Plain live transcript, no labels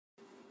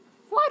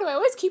Why do I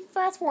always keep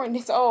fast forwarding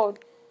this old?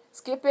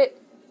 Skip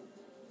it.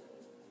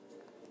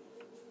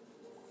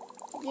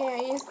 Yeah,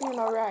 he's doing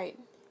alright.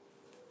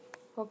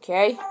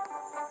 Okay.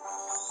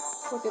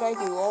 What did I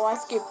do? Oh, I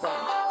skipped them.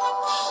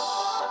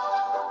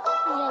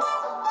 Yes.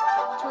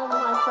 Turn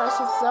my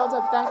precious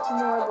Zelda back to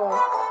normal.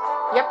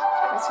 Yep,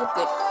 I skipped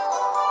it.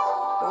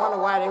 I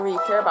wonder why I didn't really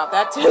care about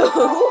that too. Okay.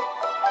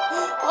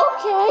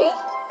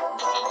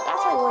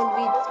 That's why when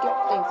we skip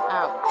things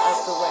out of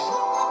the way.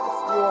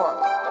 It's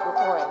yours.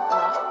 Recording,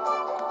 not.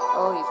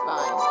 Oh, he's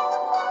mine.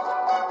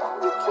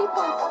 You keep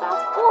on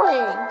fast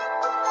forwarding.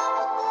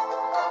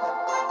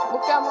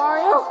 Look out,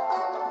 Mario.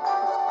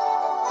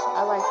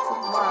 I like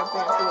Super Mario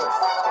Advance Wheels.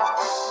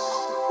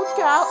 Look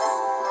out.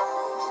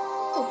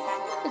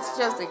 It's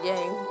just a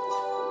game.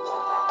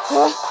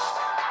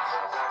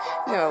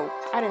 No,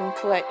 I didn't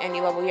collect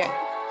any level yet.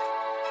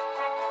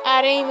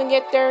 I didn't even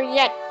get there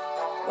yet.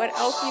 What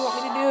else do you want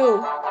me to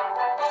do?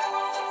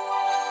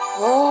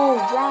 Oh,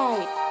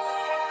 right.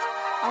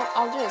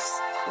 I'll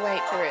just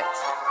wait for it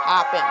to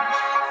happen.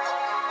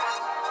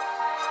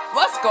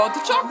 Let's go to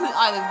Chocolate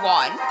Island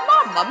 1.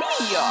 Mamma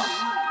mia!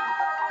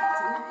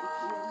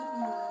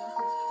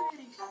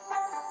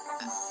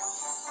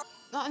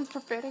 Nothing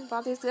prophetic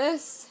about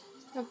this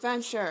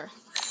adventure.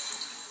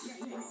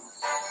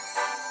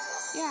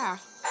 Yeah,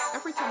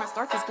 every time I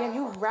start this game,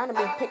 you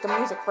randomly pick the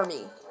music for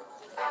me.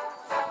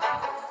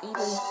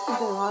 Even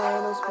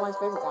Mario was my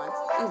favorite ones.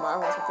 Even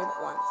Mario was my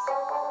favorite ones.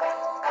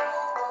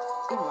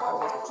 Even Mario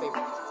was my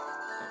favorite.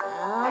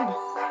 And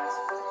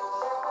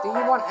do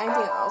you want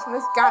anything else from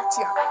this?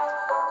 Gotcha.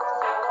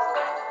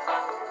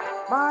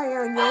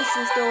 Mario and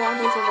Yoshi still on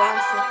his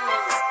adventure.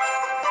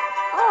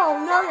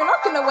 Oh no, you're not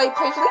gonna wait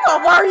patiently. Oh,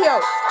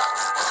 Mario!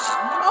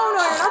 Oh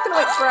no, you're not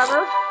gonna wait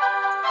forever.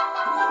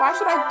 Why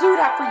should I do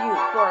that for you?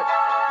 For a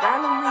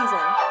random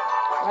reason.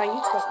 I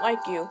used to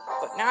like you,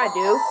 but now I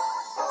do.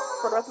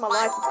 For the rest of my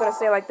life, it's gonna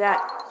stay like that.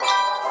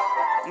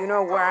 You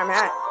know where I'm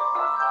at.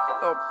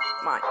 Oh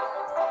my.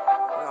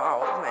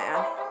 Oh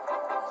man.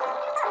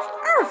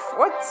 Earth!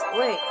 What?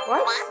 Wait,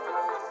 what?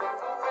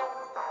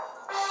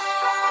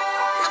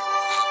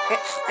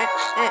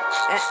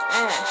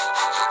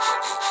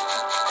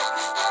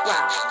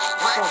 Wow.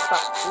 I'm gonna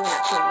stop doing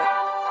that too, but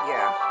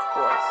yeah, of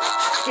course.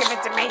 Give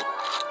it to me.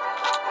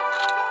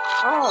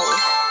 Oh.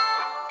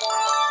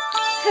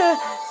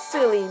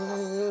 Silly.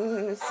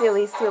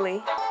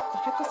 What the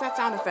heck was that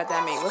sound effect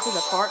that I made? Was it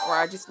a fart or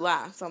I just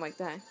laughed? Something like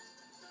that.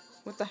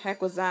 What the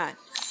heck was that?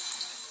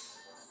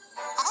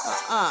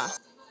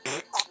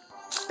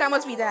 That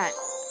must be that.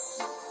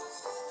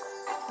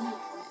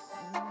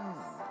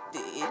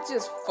 Did it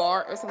just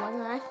fart or something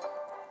like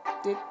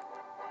that?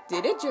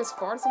 Did it just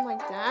fart or something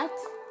like that?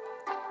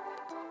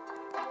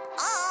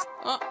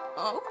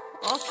 Oh,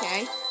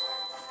 okay.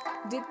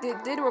 Did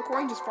the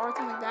recording just fart or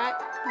something like that?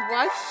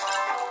 What?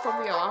 For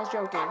real, I was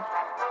joking.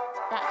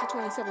 Back to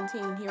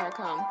 2017, here I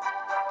come.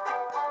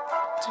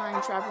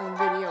 Time traveling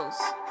videos.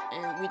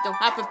 And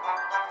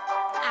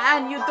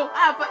you don't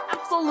have an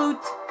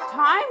absolute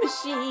time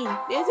machine.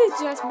 This is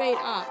just made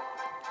up.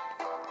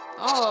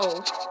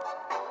 Oh,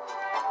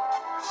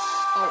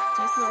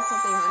 do you smell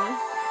something, honey?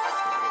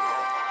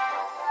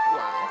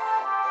 Wow.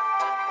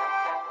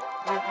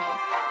 Okay,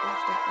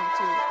 watch that one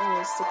too.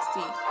 Almost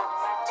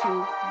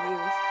 62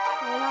 views.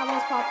 Well, not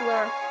most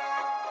popular.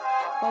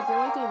 But the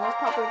only thing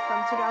most popular from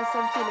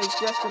 2017 is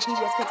just the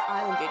PBS Kids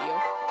Island video.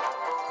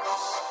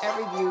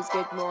 Every views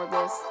get more of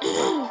this.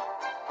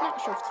 Not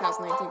sure for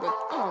 2019, but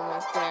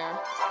almost there.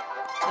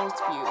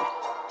 Most viewed.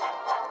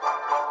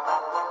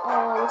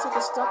 Oh, looks like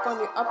it's stuck on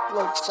the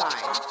upload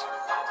side.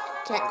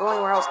 Can't go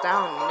anywhere else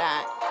down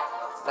that.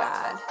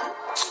 Sad.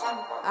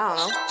 I don't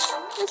know.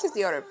 This is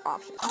the other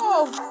option.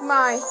 Oh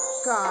my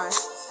gosh.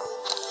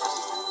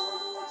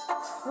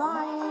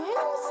 Flying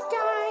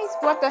skies.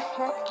 What the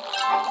heck?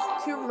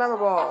 Too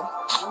memorable.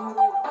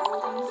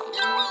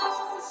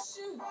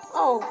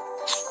 Oh.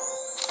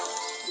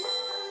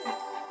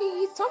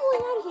 He's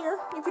tumbling out of here.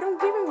 If you don't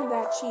give him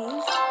that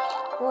cheese,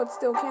 well, it's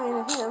still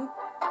counting to him.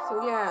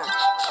 So yeah.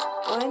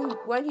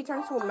 When he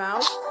turns to a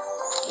mouse,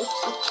 it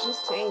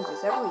just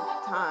changes every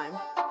time.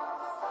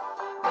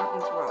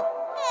 Something's wrong.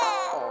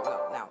 Oh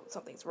no, now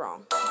something's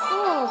wrong.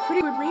 Oh,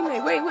 pretty good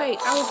remake. Wait,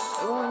 I was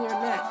on your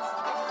next.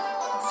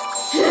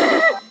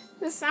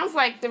 This sounds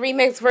like the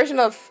remix version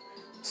of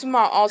Super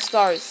Mario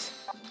All-Stars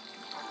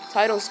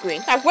title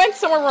screen. I went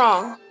somewhere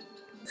wrong.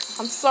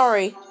 I'm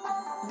sorry.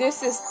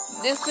 This is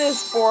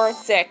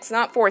 4.6,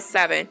 not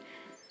 4.7.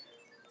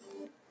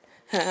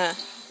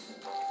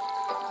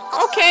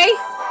 Okay.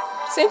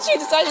 Since you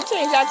decided to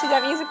change that to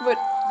that music, but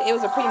it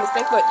was a pretty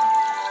mistake, but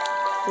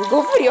we'll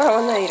go video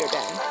on later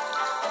then.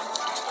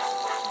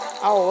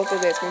 Oh, look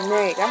at this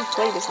remake. I haven't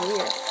played this in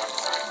years.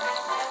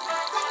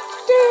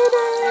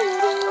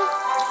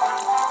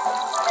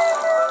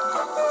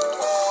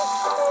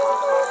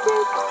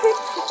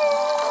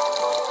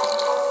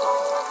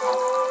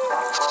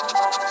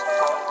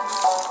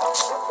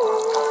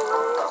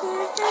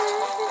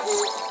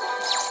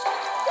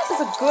 This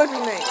is a good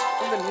remake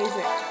of the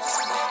music.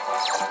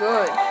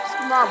 Good.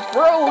 Mario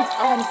Bros.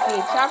 Odyssey,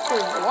 Chapter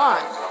 1.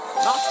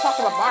 Not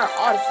talking about Mario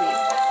Odyssey.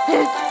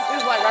 This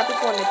is like right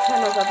before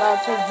Nintendo's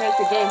about to make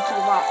the game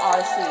Super Mario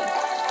Odyssey.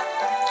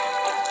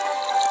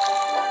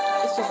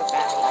 It's just a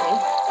family thing.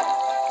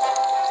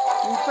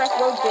 You press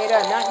load data,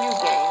 not new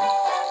game.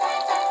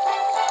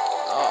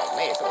 Oh,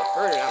 made it so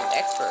further. I'm an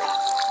expert.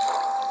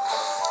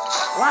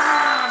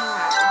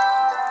 Wow!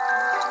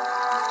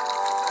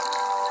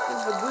 This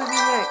is a good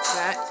mix,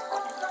 Matt.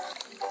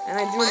 And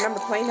I do remember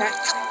playing that.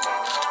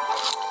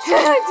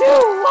 I do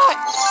what?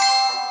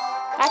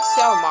 That's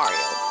Shell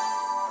Mario.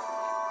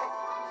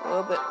 A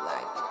little bit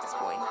lag at this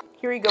point.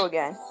 Here we go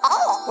again.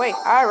 Wait,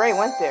 I already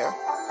went there.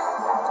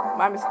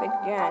 My mistake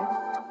again.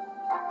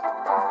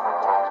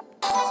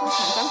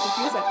 Sometimes I'm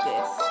confused at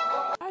this.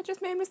 I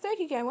just made a mistake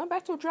again. Went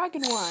back to a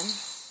Dragon one.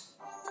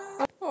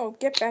 Oh,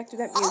 get back to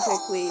that music,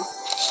 please.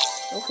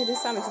 Okay,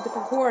 this time it's a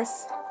different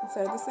course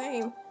instead of the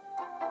same.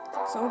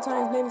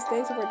 Sometimes make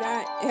mistakes over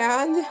that,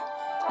 and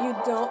you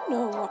don't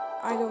know what.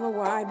 I don't know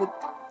why, but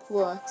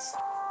look,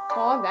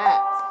 all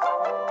that.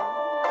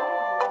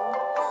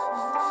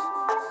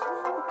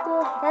 What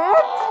the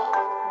heck?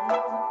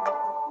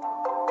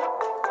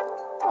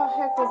 What the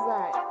heck was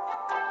that?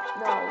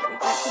 No, we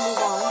got to move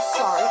on.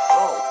 Sorry.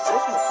 Oh,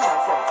 this was Channel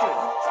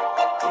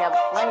 17. We have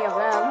plenty of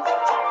them.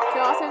 So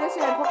also this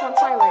year in Pokemon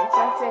Twilight.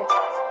 That's it.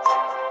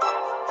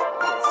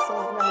 There's so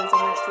much memories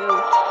on that too.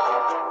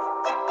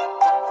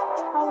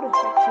 How the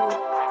heck do you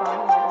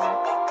find that?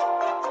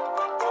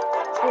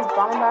 Is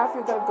Bombing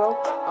Battlefield gonna go?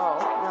 Oh,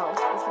 no.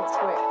 This one's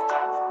quick.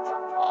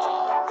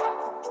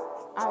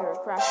 I heard a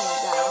crashing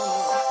like that. I don't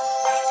know.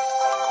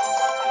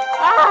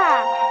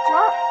 Ah!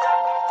 What?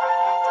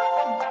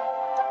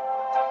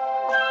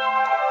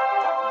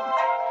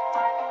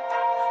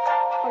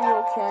 Are you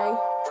okay?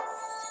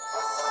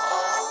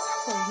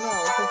 Oh no,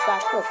 his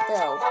back foot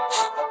fell.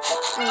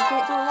 And he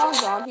can't do a long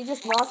jump. He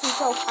just knocks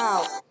himself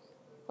out.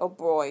 Oh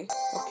boy.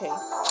 Okay,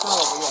 it's not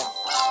over yet.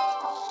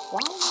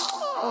 Why?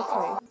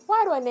 Okay. Why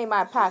do I name my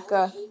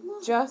alpaca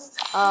just,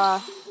 oh.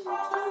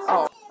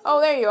 Oh,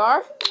 there you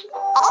are.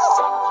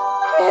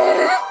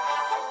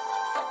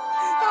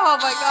 Oh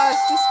my gosh,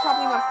 this is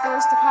probably my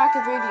first alpaca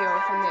video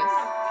from this.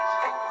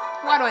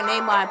 Why do I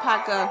name my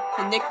alpaca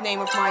the nickname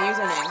of my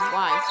username?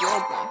 Why?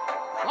 Yoga.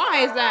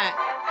 Why is that?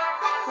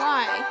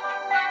 Why?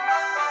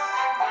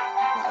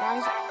 Why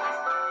is it?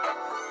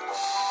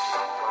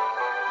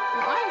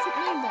 Why is it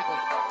named that way?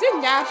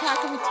 Didn't that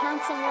alpaca return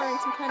somewhere in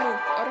some kind of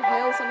other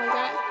hill or something like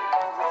that?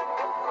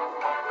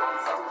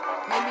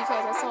 Maybe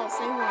because I saw the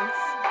same ones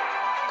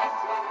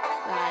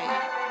that I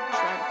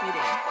tried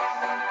defeating.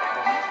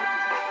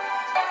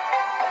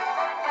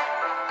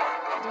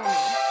 I don't know.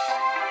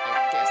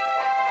 I guess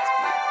that one got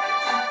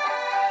defeated.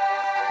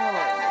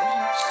 Oh.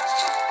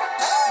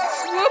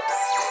 Whoops!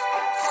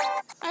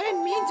 I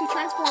didn't mean to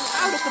transform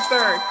out of the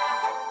bird.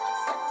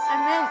 I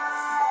meant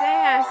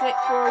stay as it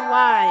for a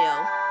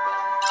while.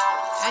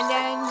 And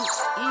then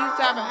use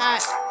that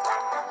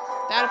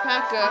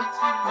alpaca.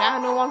 Now I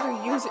no longer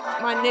use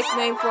my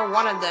nickname for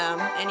one of them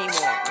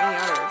anymore. Any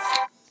others.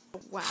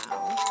 Wow.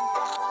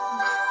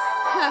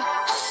 Huh.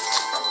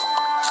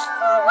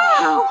 Oh,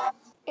 wow!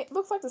 It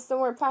looks like the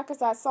similar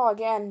alpacas I saw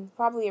again,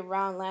 probably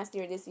around last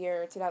year, this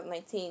year,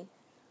 2019.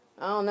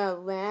 I don't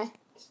know, man.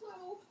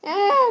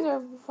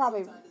 They're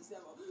probably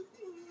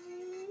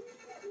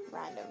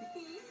random.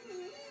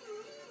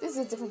 This is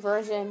a different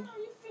version.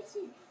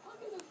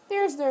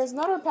 There's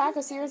another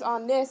alpaca series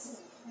on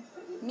this.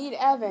 Meet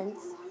Evans.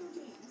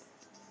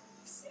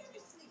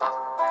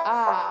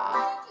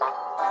 Ah.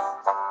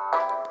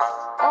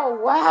 Oh,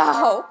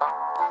 wow.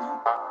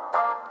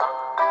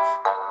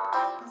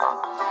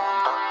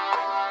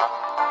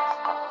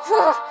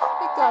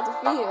 It got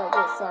defeated like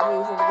this, so I'm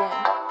using it again.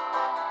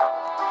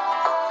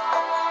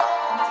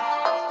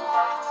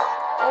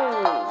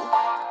 Oh.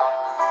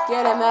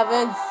 Get him,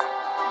 Evans.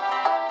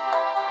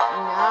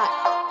 Not.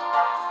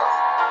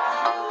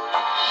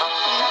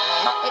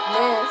 It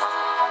missed.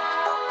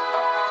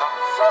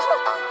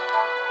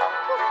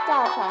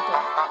 That alpaca.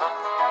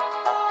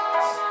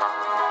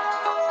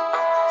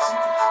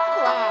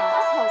 Wow,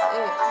 that was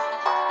it.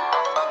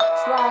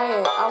 Try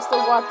it. I'll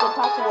still watch the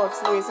Alpaca World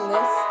series in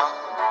this.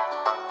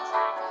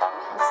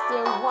 I'll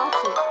still watch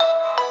it.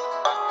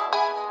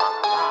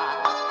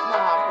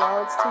 Nah, bro,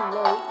 it's too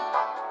late.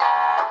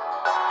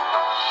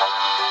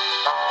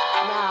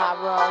 Nah,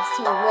 bro, it's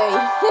too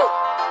late.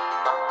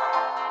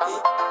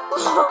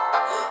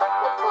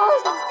 What car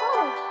is this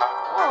car?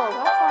 Oh,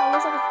 that's how it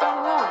looks like it's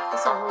standing up for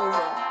some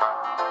reason.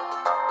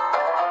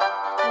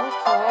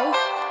 Okay.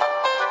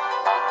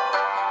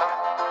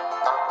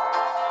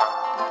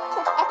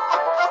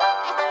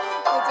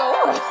 It's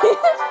over.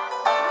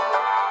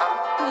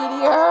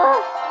 Meteor.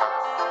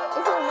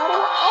 Is there another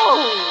one? Oh.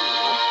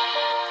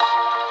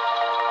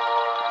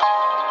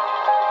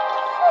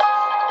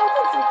 I think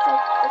it's like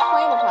a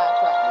plane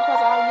alpaca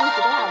because I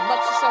usually don't have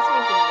much success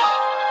with this.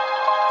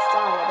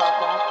 Sorry about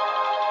that.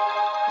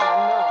 I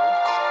know.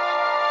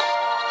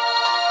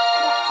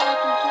 That's so I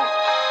can get.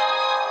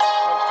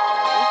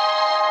 Okay.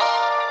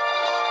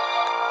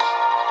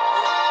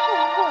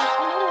 Oh,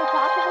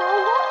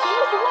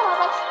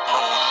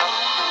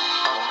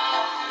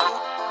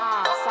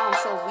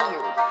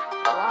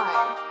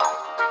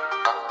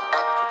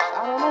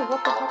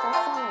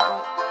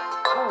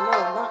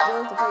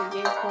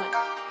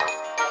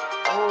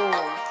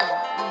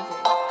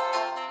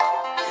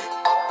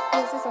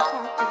 is a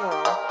packed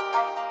world.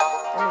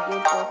 And the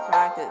game for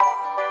practice.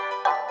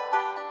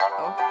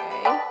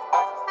 Okay.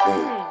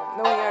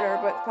 No other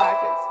but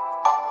practice.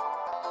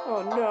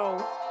 Oh no.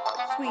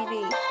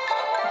 Sweetie.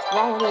 What's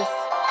wrong with this?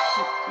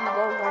 You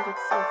don't like it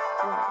so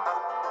fast.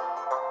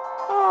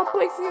 Oh,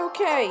 Blakesy,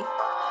 okay.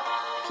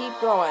 Keep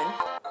going.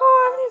 Oh,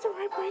 everything's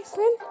alright,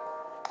 Bryson.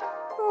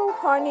 Oh,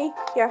 honey.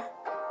 Yeah.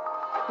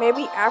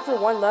 Maybe after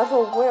one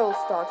level will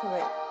start to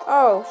make.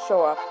 Oh,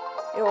 show up.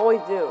 It will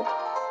always do.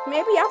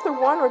 Maybe after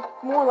one or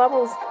more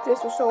levels,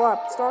 this will show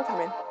up. Start to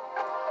me.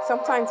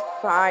 Sometimes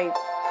 5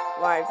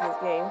 lives in this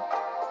game.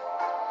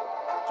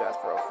 Just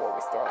before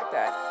we start like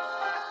that.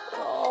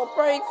 Oh,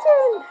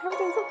 Bryson.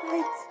 Everything's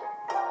alright.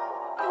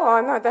 Oh,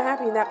 I'm not that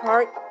happy in that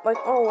part. Like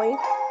always.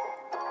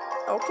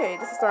 Okay,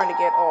 this is starting to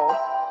get old.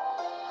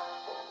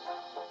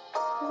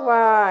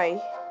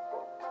 Why?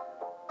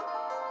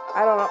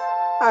 I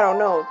don't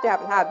know. They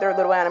haven't had their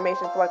little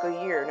animation for like a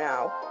year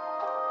now.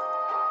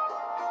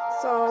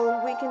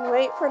 So we can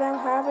wait for them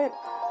to have it.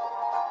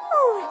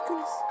 Oh my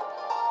goodness.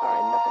 Alright,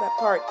 enough of that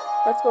part.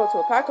 Let's go to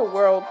Alpaca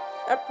World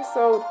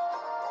episode.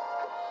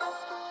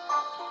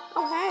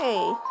 Oh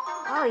hey,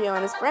 Mario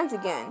and his friends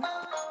again.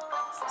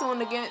 Still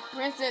to get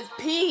Princess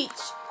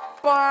Peach.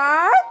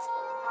 But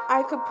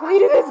I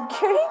completed this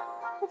game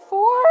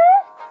before.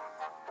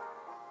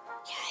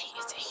 Yeah,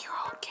 it's a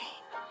hero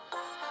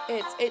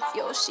game. It's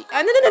Yoshi.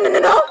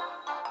 No.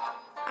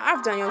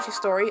 I've done Yoshi's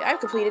story. I've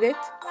completed it.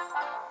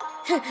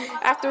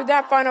 After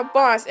that final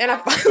boss and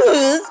I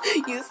lose,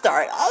 you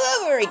start all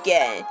over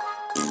again.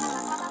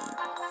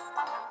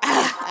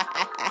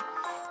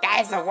 That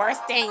is the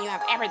worst thing you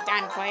have ever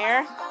done,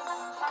 player.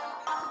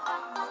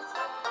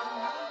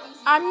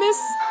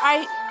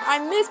 I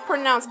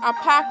mispronounced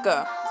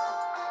alpaca.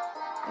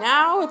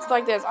 Now it's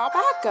like this,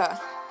 alpaca.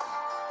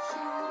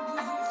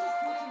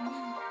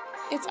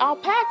 It's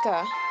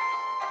alpaca.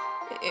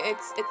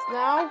 It's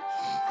now.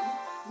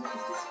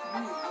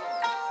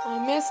 I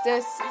missed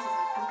this.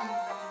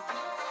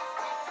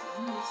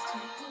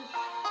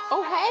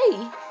 Oh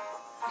hey.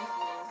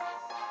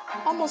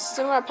 Almost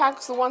similar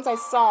alpacas to the ones I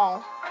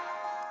saw.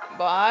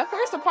 But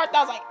here's the part that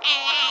I was like,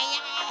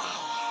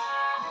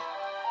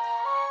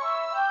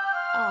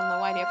 I don't know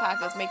why the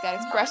alpacas make that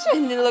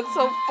expression. It looks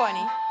so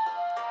funny.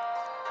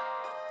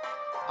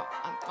 Oh,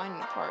 I'm finding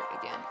the part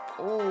again.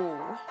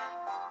 Ooh.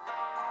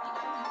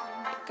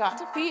 Got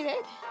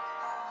defeated.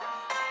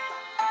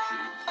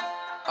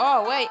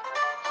 Oh, wait.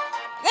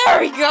 There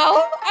we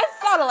go. I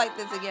sounded like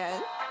this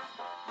again.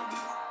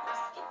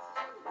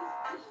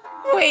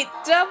 Wait,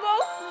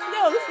 double?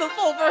 No, this is the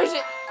full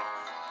version.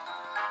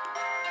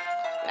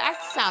 That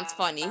sounds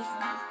funny.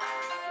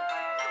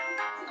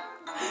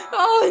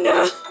 Oh,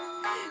 no.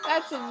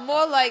 That's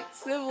more like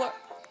similar.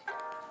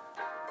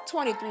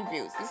 23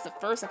 views. This is the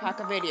first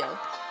alpaca video.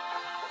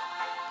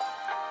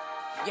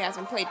 Yeah, it's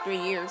been played 3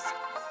 years.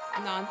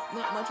 Not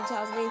much in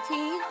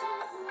 2018.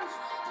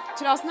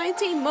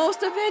 2019,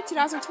 most of it.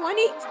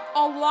 2020, a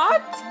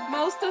lot.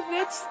 Most of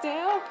it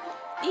still.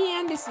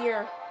 And this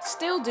year,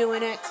 still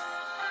doing it.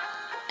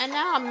 And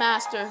now I'm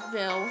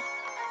Masterville.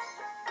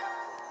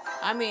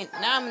 I mean,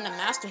 now I'm in the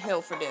Master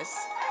Hill for this.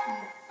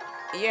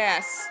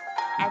 Yes,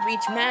 I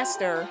reached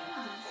Master.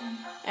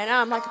 And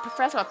now I'm like a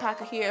Professor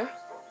Alpaca here.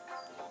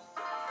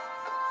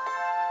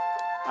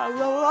 I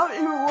level up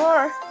even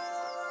more.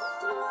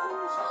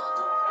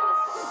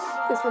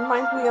 This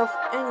reminds me of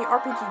any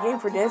RPG game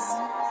for this.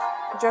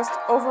 Just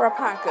over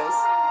alpacas.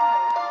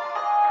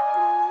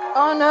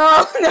 Oh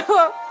no,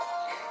 no.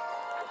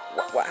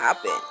 What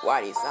happened?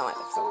 Why do you sound like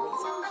that for some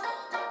reason?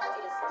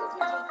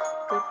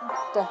 What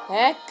the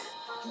heck?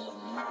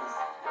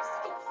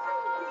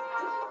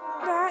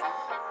 That.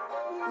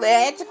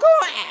 Let's go.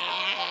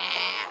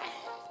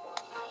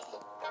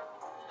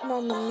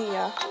 Mamma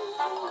mia.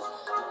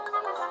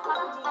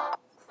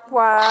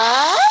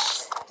 What?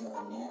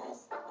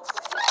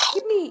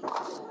 Give me.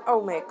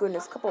 Oh my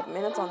goodness, couple of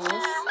minutes on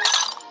this.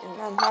 And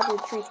then have your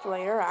treats for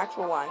later,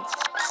 actual ones.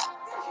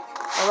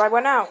 Alright,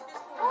 what now?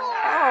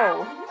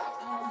 Oh.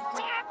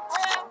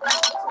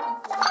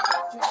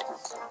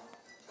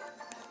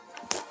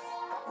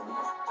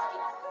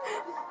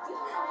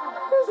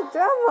 There's a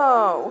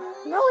demo.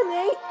 No, it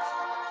ain't.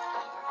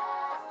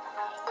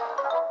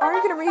 Are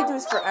you gonna redo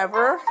this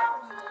forever?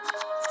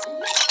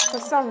 For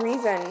some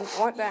reason, I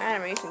want the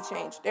animation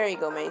changed. There you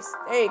go, Mace.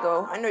 There you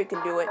go. I know you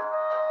can do it.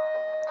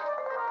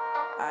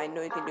 I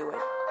know you can do it.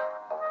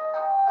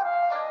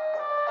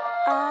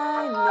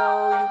 I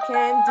know you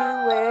can do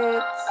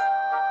it.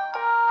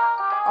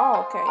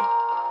 Oh, okay.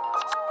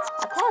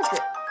 I paused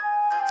it.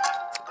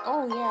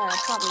 Oh, yeah, I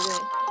probably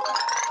did.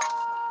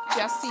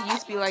 Just see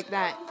used to be like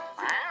that.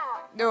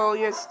 No,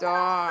 your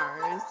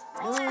stars.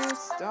 No, your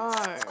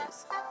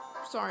stars.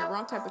 Sorry,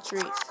 wrong type of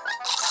treat.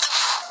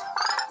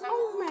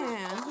 Oh,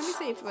 man. Let me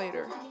save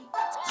later.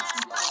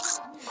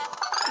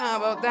 How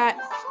about that?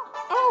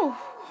 Oh,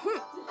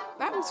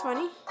 that was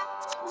funny.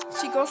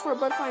 She goes for a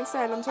butterfly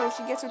instead until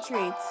she gets her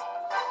treats.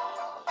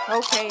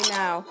 Okay,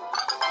 now.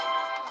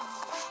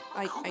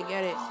 I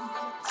get it.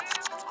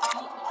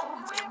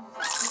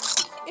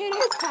 It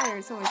is time. fire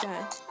or something like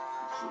that.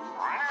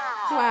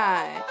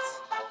 What?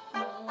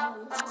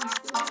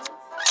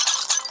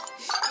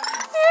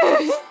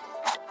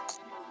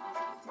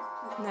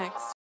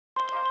 Next.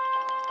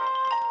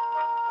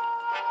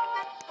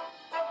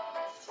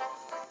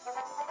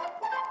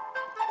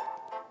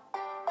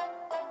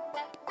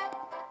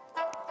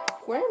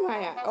 Where am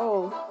I at?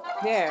 Oh,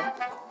 there.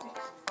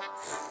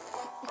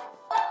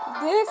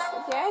 This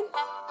again?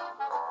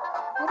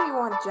 What do you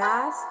want,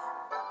 Jazz?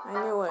 I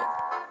knew it.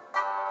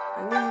 I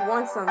knew you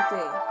want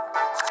something.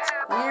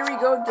 Here we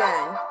go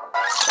again.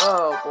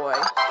 Oh boy.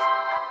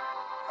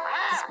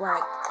 That's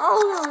right.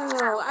 Oh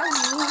no. I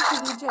need to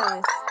be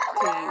jealous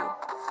to you.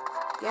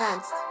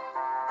 Against.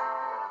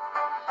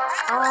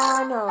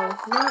 Oh no.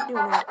 Not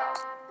doing that.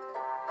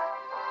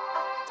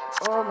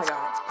 Oh my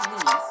god.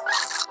 Please.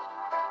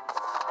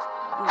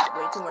 You eat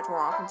way too much more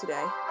often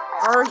today.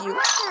 Are you?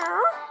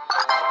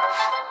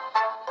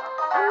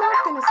 I'm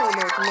not gonna say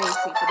no to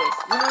Macy for this.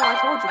 You know, I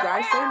told you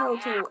guys, say no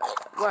to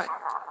what?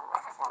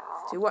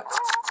 To what?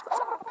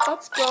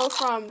 Let's go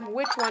from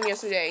which one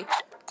yesterday?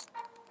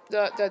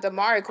 The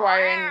Mario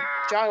Choir in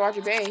Jolly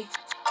Roger Bay.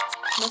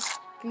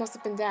 Must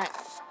have been that.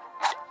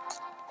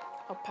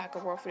 I'll pack a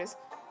world for this.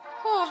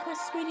 Oh, my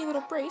sweetie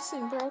little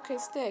Brayson broke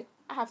his stick.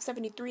 I have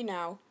 73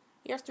 now.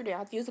 Yesterday I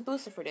had to use a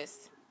booster for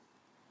this.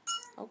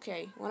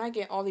 Okay, when I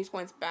get all these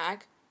points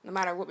back, no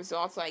matter what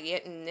results I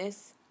get in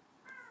this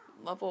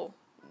level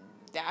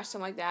dash,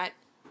 something like that,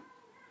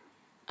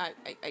 I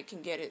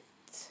can get it.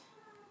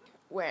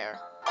 Where?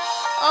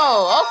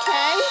 Oh,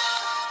 okay.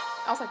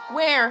 I was like,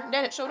 where?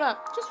 Then it showed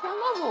up. Just one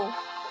level.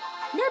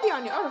 Maybe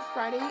on the other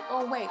Friday.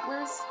 Oh, wait.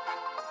 Where's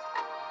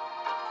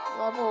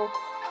level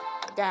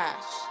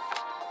dash?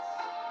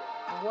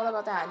 What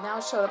about that? Now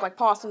it showed up like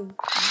Possum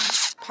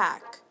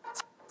Pack.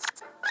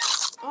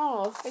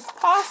 Oh, it's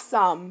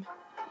Possum.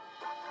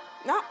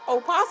 Not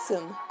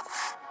Opossum.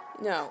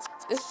 No,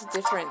 this is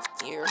different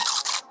here.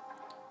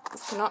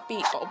 This cannot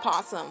be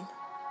Opossum.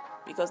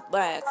 Because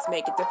let's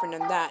make it different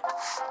than that.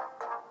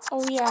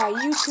 Oh yeah,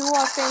 you two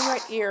are staying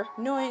right here.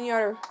 No any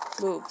other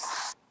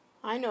moves.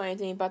 I know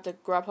anything about the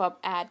Grubhub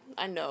ad.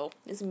 I know.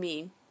 It's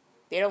mean.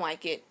 They don't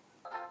like it.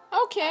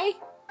 Okay.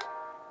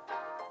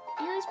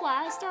 Here's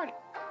why I started.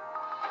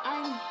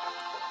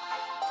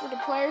 For the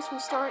players who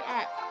start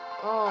at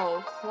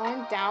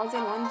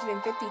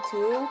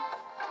 1,152.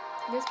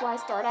 This is why I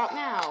start out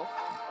now.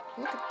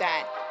 Look at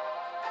that.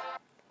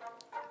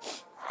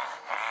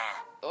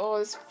 Oh,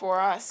 it's for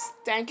us.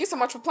 Thank you so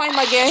much for playing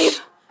my game.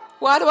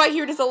 Why do I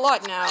hear this a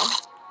lot now?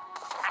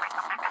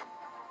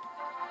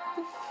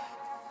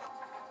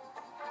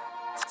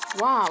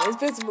 Wow,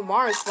 Invisible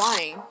Mars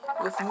flying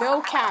with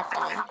no cap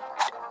on.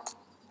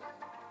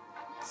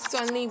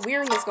 Suddenly,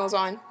 weirdness goes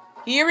on.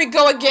 Here we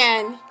go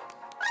again.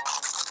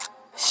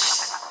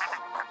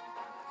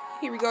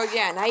 Here we go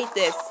again. I hate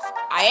this.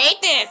 I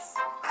hate this.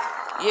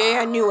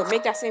 Yeah, I knew it.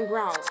 Make that same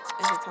growl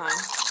every time.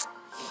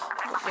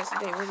 But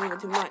yesterday wasn't even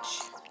too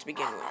much to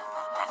begin with.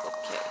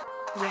 Okay.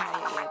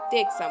 Yeah.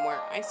 Dig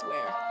somewhere. I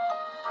swear.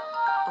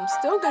 I'm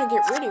still gonna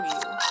get rid of you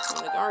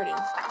from the garden.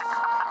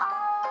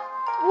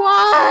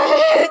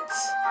 What?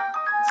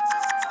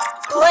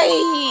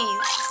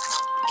 Please!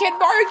 Can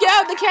Mario get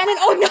out of the cannon?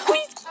 Oh no,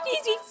 he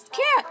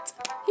can't.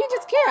 He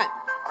just can't.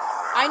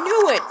 I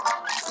knew it.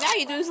 Now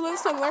you do this a little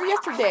similar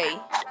yesterday.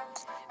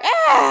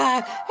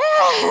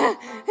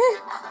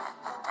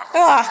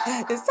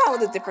 It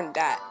sounded different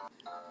than that.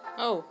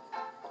 Oh,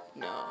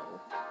 no.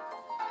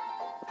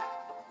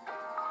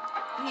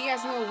 He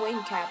has no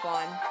wing cap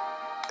on.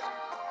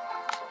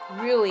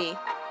 Really?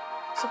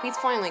 So he's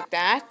flying like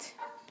that?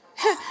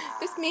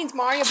 This means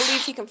Mario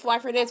believes he can fly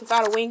for this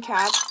without a wing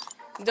cap.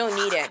 You don't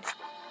need it.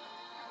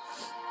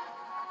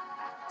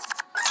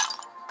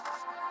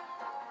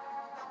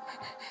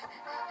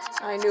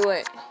 I knew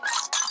it.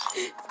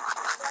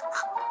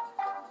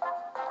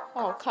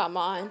 Oh, come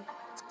on.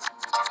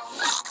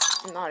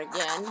 Not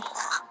again.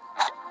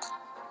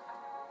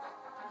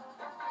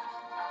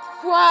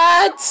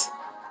 What?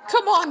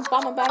 Come on,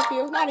 Bomb on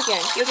Battlefield. Not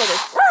again. Here's like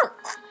this.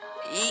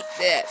 Eat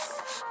this.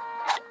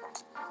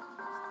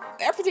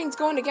 Everything's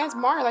going against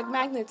Mario like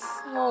magnets.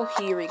 Oh,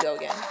 here we go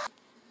again.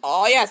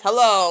 Oh, yes.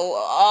 Hello.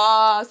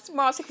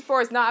 Mario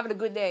 64 is not having a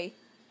good day.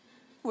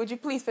 Would you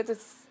please fix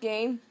this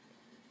game?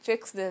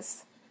 Fix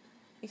this.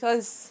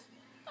 Because,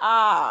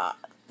 Bomb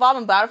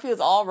on Battlefield is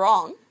all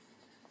wrong.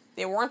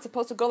 They weren't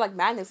supposed to go like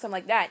magnets, something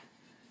like that.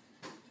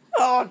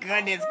 Oh,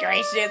 goodness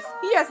gracious.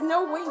 He has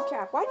no wing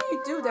cap. Why do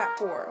you do that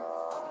for?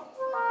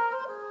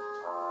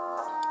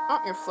 Oh,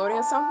 you're floating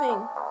on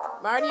something.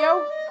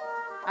 Mario?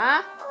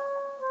 Huh?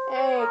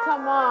 Hey,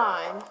 come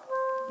on.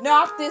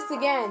 Not this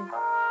again.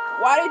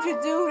 Why did you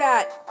do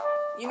that?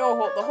 You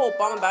know, the whole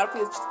Bomb on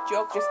Battlefield is just a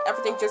joke. Just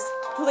everything, just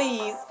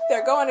please.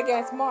 They're going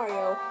against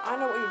Mario. I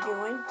know what you're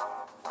doing.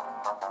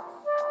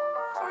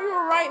 Are you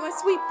alright, my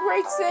sweet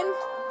Brayson?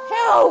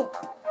 Help!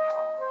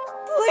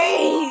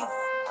 Please!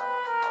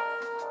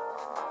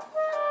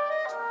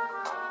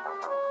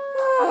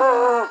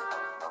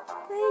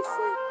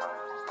 Grayson.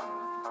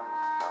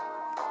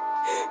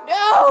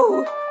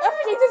 No!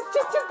 Okay,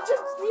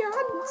 just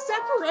beyond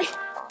separate.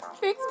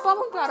 Fix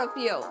bubble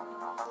battlefield.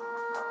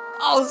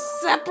 Oh,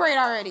 separate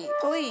already,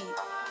 please.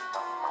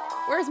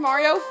 Where's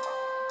Mario?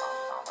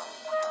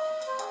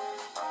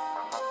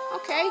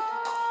 Okay,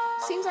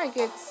 seems like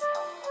it's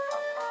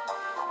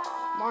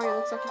Mario.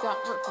 Looks like he got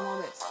hurt from all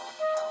this.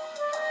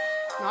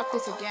 Not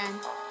this again.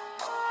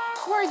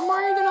 Where is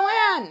Mario gonna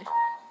land?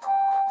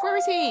 Where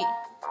is he?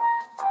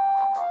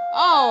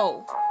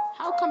 Oh,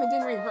 how come it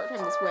didn't really hurt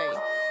him this way?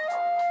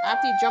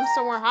 After he jumps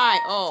somewhere high.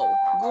 Oh,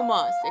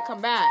 Goomas, they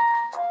come back.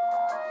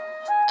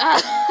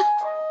 What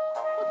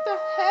the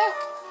heck?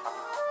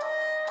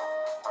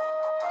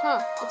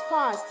 Huh, it's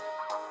paused.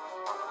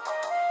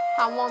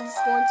 How long is this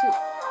going to?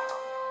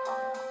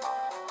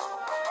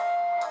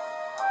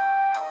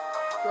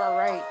 You're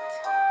alright.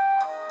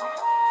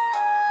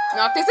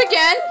 Not this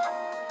again!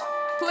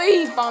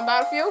 Please, Bomb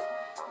Battlefield.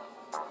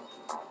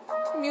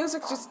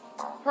 Music's just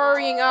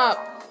hurrying up.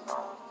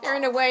 You're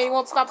in the way, you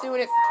won't stop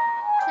doing it.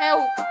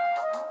 Help!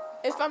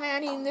 If I'm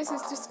adding this,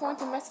 is just going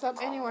to mess it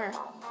up anywhere.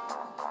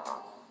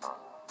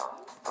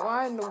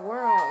 Why in the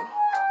world?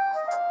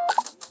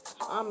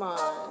 Come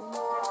on.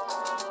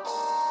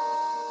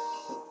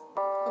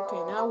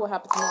 Okay, now what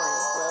happens to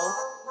Mario?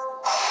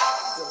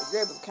 Well,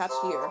 you're able to catch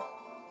here.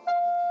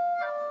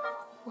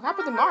 What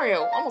happened to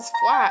Mario? Almost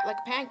flat, like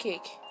a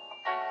pancake.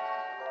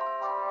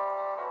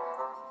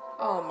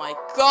 Oh my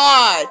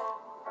god!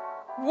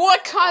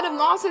 What kind of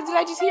nonsense did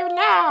I just hear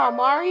now,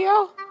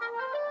 Mario?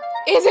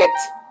 Is it?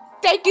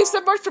 Thank you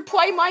so much for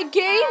playing my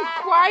game,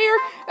 choir.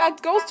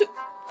 That goes to...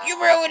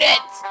 You ruined it!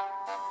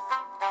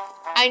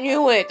 I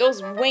knew it.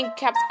 Those wing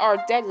caps are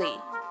deadly.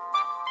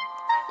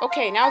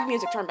 Okay, now the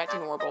music turned back to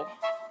normal.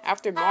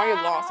 After Mario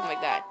lost, something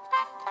like that.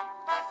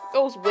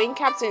 Those wing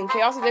caps in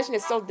Chaos Edition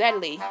is so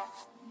deadly.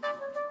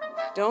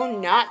 Do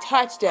not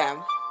touch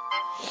them.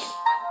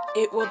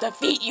 It will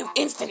defeat you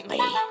instantly.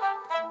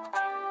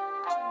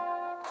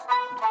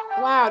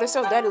 Wow, they're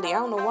so deadly. I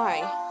don't know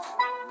why.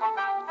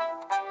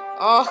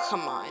 Oh,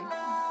 come on.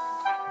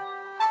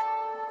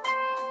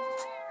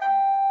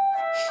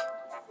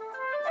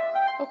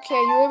 Okay,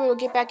 you were able to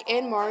get back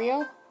in,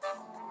 Mario?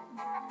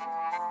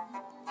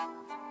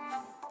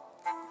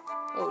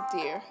 Oh,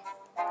 dear.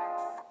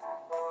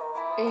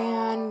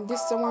 And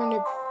this is somewhere in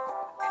the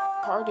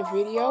part of the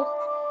video.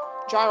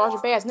 Dry Roger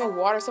Bay has no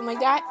water, something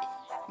like that.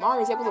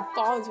 Mario's able to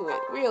fall into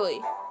it.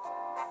 Really?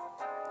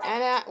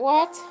 And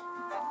what?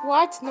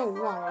 What? No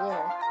water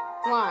there.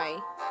 Why?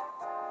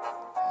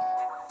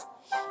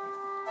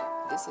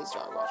 This is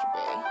Dry Roger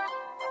Bay.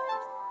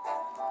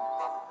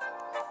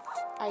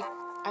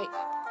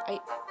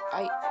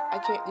 I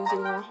can't do this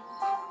anymore.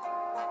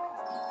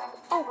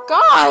 Oh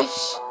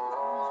gosh!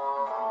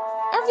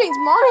 Everything's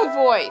Mario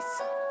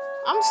voice.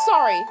 I'm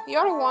sorry. The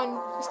other one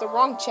is the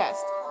wrong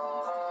chest.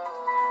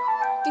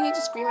 Did he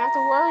just scream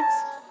afterwards?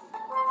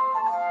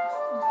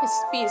 His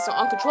speed is so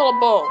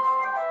uncontrollable.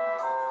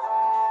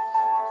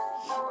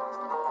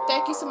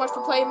 Thank you so much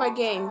for playing my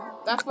game.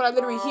 That's what I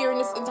literally hear in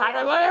this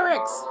entire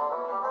lyrics.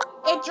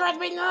 It drives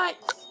me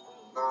nuts.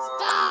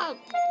 Stop.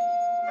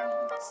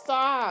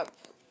 Stop.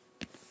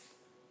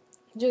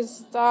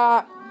 Just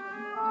stop.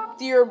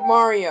 Dear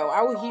Mario,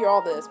 I will hear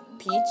all this.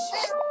 Peach,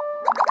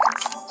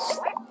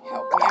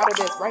 help me out of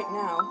this right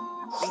now.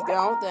 If you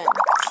don't, then...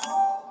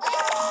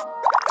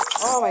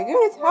 Oh my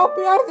goodness, help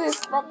me out of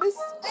this from this.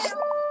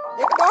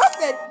 If not,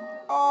 then...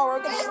 Oh, we're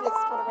gonna do this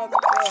for the rest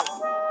of this.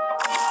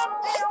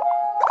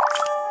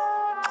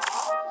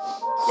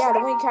 Yeah, the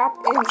wing cap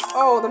and...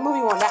 Oh, the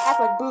movie one, that acts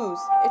like booze.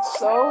 It's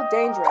so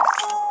dangerous.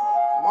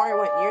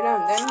 Mario went near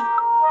them, then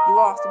he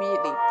lost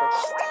immediately for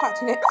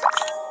touching it.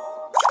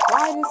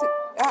 Why does it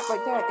act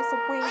like that? It's a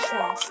wing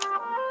cap.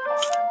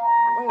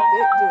 What is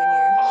it doing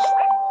here?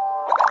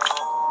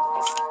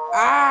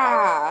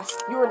 Ah!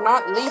 You were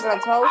not leaving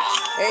until...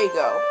 There you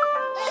go.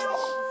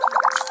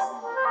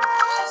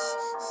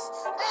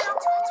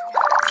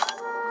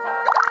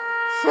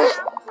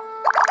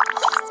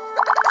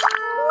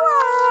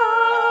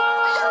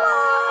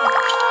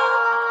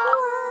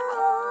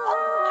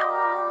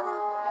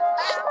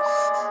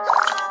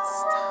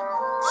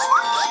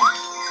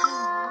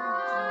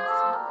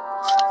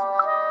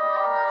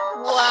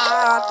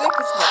 Wow, thank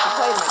you so much for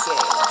playing my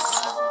game.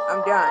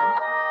 I'm done.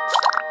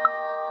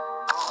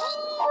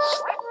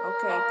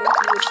 Okay, thank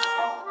you.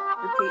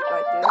 Repeat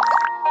like this.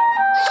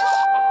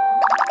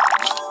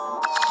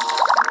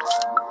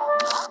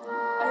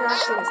 You're not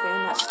gonna stay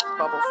in that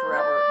bubble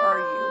forever, are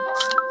you?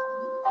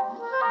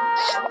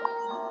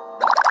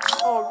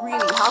 Oh,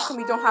 really? How come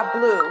we don't have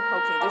blue?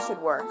 Okay, this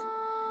should work.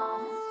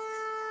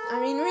 I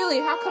mean, really,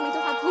 how come we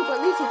don't have blue, but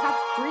at least we have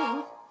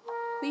green?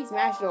 Please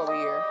mash it over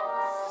here.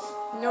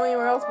 No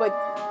anywhere else but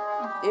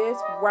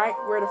it's right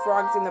where the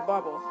frog's in the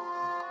bubble.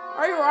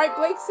 Are you alright,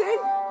 Blakeson?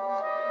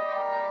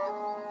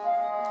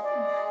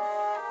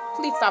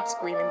 Please stop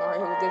screaming,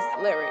 Mario, with this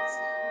lyrics.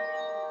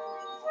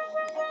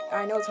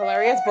 I know it's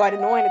hilarious, but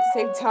annoying at the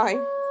same time.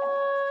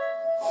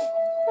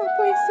 Oh,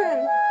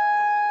 Blakeson.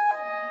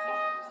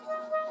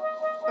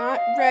 Not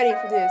ready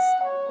for this.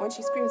 When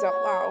she screams out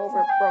loud over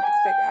a broken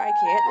stick, I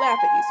can't laugh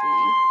at you,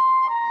 sweetie.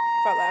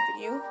 if I laugh at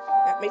you.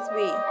 That makes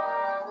me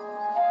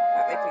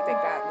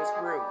think that was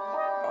rude.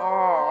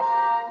 Oh.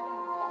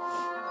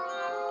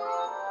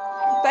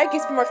 Thank you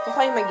so much for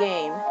playing my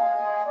game.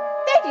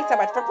 Thank you so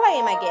much for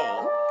playing my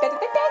game. Thank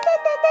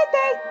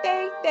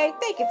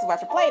you so much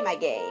for playing my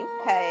game.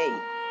 Hey,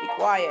 be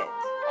quiet.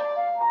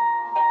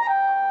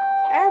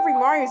 Every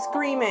Mario's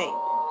screaming.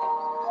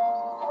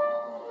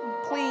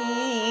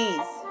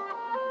 Please.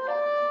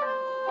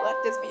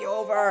 Let this be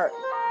over.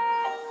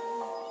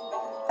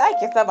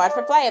 Thank you so much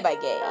for playing my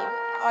game.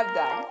 I'm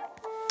done.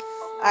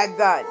 I'm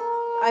done.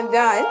 I'm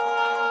done.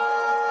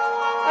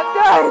 I'm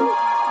done.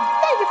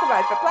 Thank you so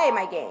much for playing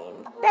my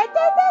game.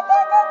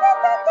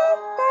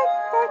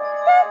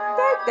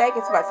 Thank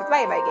you so much for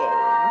playing my game.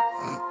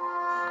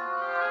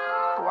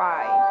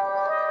 Why?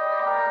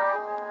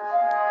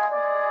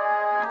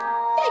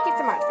 Thank you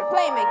so much for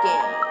playing my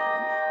game.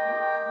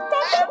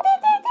 Thank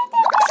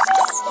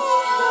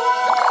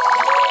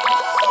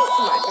you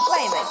so much for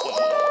playing my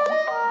game.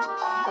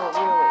 Oh,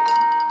 really?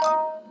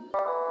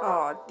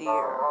 Oh,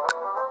 dear.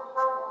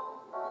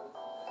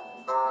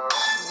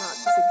 Not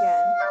this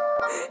again.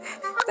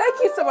 Thank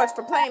you so much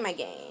for playing my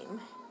game.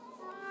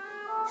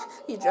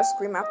 You just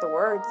scream out the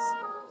words.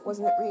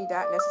 Wasn't it really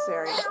that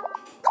necessary?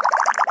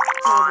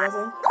 No, it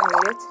wasn't. I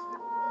ate it.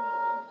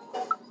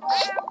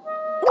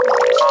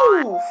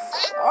 Oof.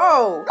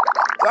 Oh,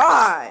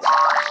 God.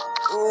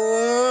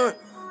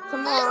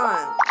 Come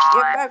on.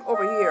 Get back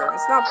over here.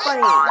 It's not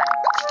funny.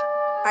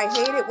 I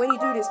hate it when you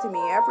do this to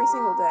me every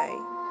single day.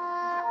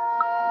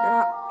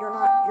 You're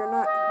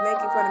not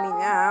making fun of me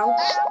now.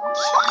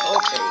 Oh,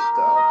 there you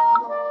go.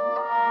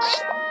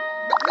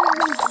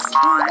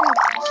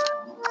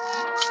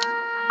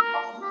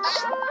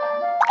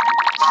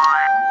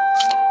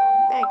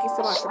 Thank you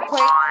so much for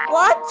playing.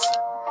 What?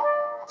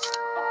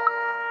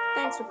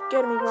 Thanks for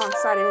getting me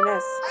wrong-sided in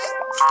this.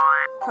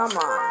 Come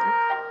on.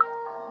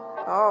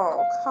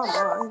 Oh, come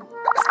on.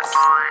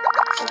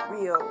 For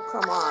real,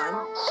 come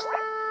on.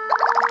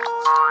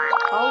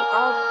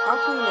 I'll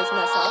clean this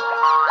mess up.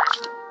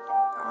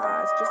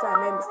 It's just that I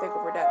made a mistake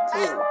over that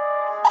too.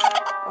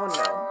 Oh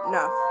no,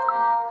 enough.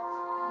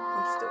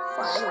 I'm still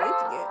finding a way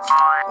to get.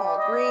 Oh,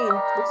 green.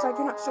 Looks like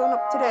you're not showing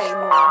up today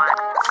more.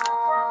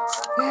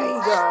 There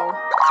you go.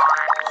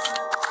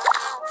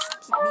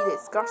 Keep me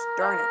this. Gosh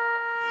darn it.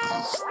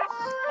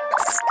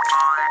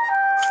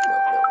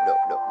 No.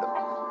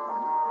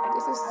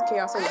 This is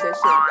Chaos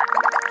Edition.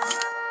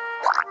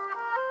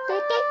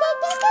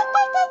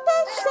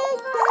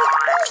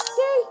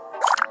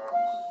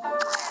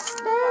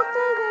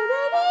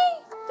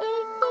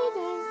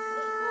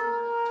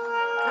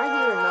 I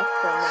hear enough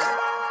from that.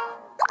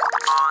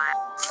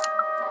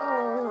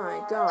 Oh my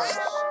gosh.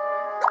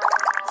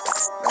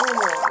 No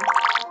more.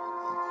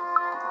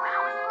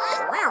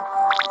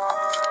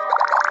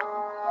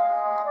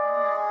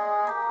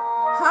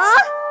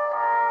 Huh?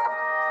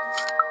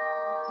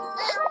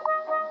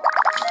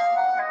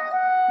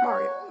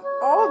 Mario.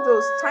 All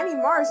those tiny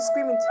Marios are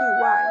screaming too.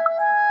 Why?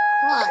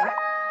 Why?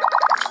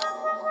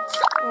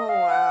 Oh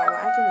wow,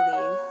 I can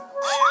leave.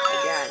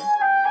 Again.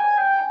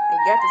 And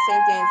get the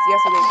same thing as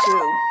yesterday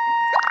too.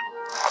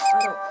 I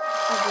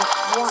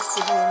don't want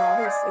to be in all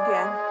this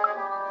again.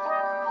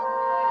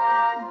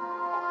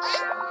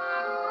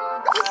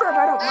 I'm sure if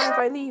I don't mind if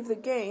I leave the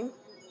game.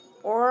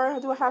 Or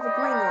do I have a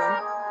green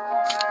one?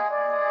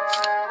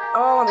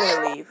 Oh, I'm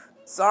gonna leave.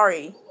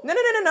 Sorry.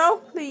 No,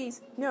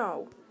 please.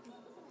 No.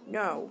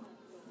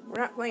 We're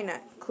not playing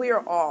that.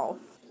 Clear all.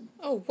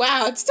 Oh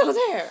wow, it's still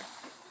there.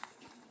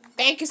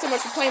 Thank you so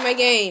much for playing my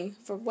game.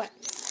 For what?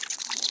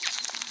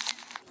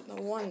 The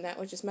one that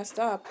was just messed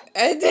up.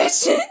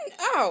 Edition?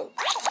 Oh.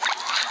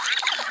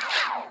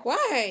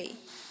 Why?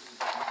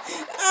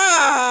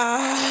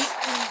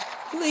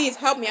 Please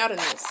help me out in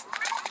this.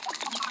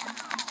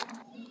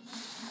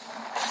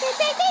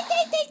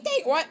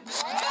 What?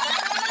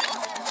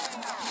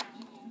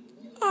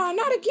 Oh,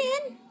 not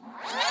again.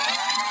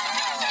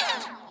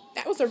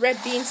 That was a red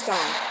beanstone.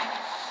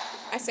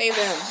 I saved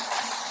him.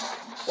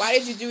 Why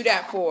did you do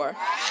that for?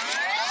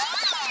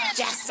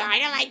 Just so I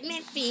don't like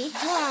Minty.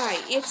 Why?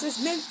 It's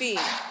just Minty.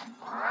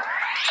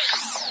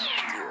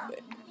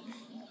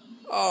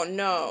 Oh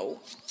no.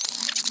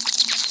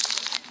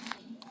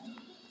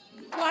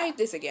 Why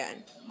this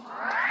again?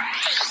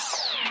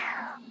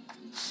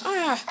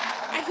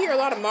 I hear a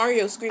lot of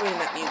Mario screaming in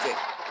that music.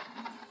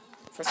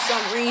 For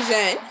some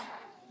reason.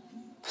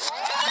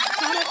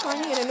 Kind of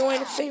funny and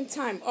annoying at the same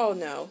time. Oh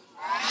no.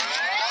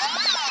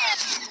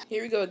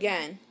 Here we go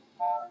again.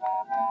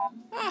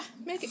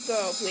 Make it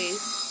go,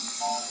 please.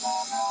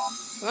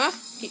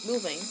 Keep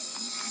moving.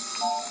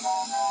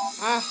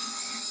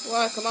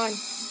 Well, come on.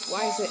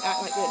 Why is it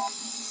act like this?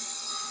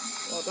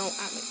 Well, don't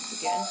act like this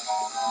again.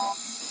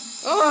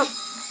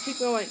 Keep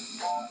going.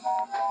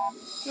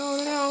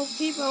 No,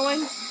 keep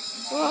going.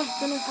 I'm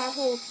gonna have a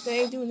whole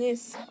day doing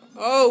this.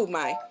 Oh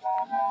my.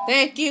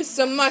 Thank you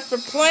so much for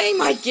playing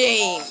my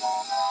game.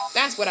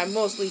 That's what I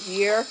mostly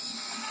hear.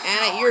 And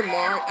I hear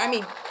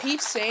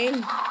Peach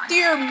saying,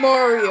 "Dear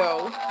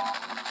Mario."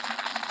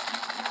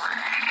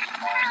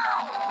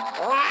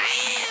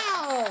 Wow.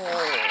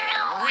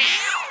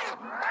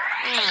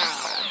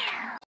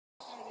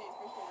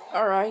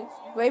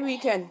 Maybe we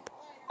can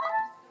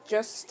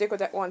just stick with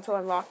that one until I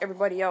unlock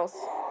everybody else.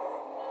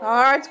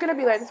 Alright, it's gonna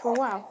be like this for a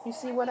while. You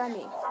see what I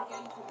mean?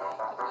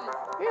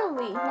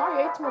 Really?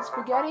 Mario ate too much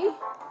spaghetti?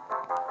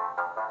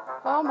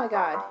 Oh my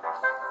god.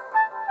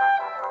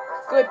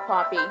 Good,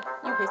 Poppy.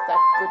 You hit that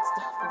good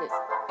stuff.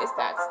 It's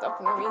that stuff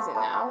for no reason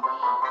now.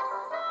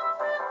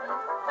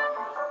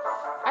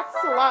 That's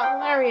a lot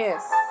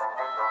hilarious.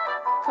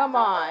 Come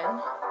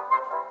on.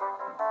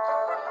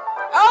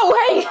 Oh,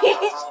 hey! She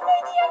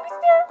made the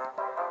youngster.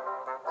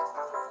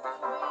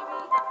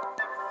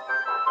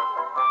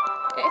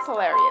 It's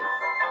hilarious.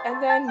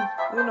 And then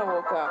Luna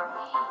woke up.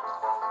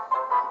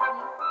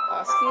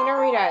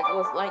 Scenery that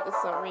was light for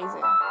some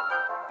reason.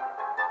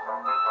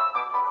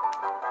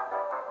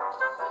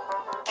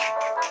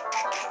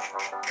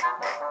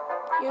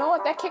 You know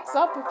what? That kicks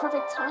up with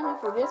perfect timing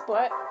for this,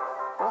 but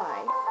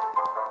why?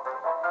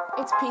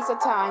 It's pizza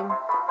time.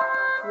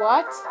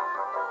 What?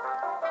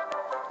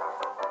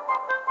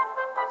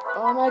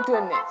 Oh my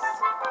goodness.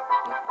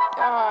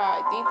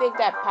 Do you think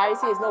that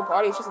piracy is no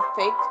party? It's just a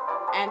fake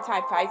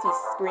anti-piracy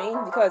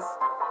screen? Because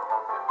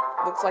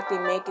looks like they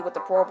make it with the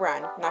Pro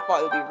brand, and I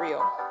thought it would be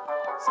real.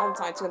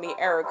 Sometimes it's gonna be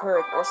error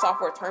occurred or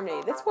software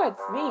terminated. That's what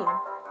it's mean.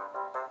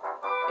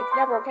 It's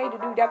never okay to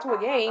do that to a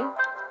game.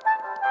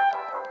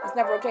 It's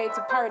never okay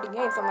to pirate a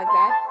game, something like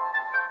that.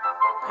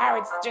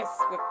 Pirates just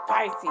with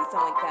piracy,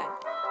 something like that.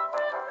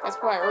 That's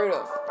what I heard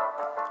of.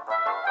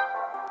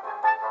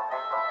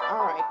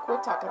 Alright,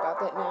 quit talking about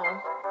that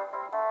now.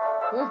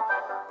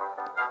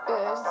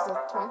 This is a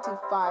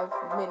 25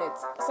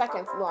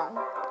 seconds long.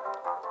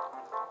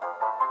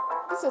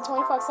 This is a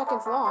 25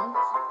 seconds long.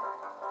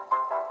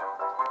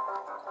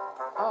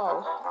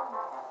 Oh,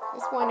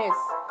 this one is.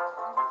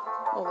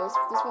 Oh,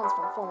 this one's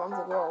from 4 months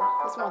ago.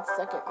 This one's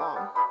second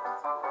long.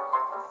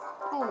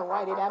 I don't know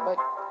why I did that, but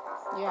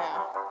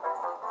yeah,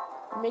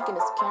 I'm making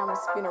this camera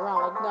spin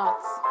around like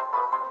nuts.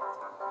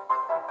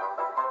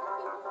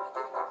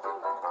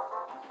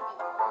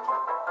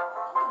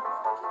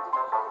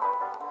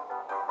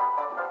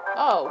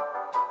 Oh,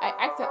 I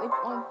accidentally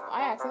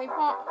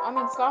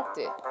stopped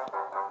it.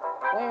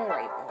 Where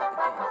right now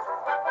again?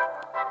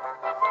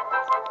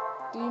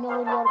 Do you know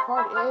where the other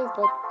part is?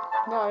 But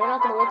no, you're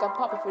not gonna wake up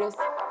Poppy for this.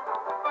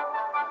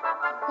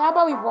 How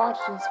about we watch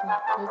this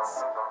one?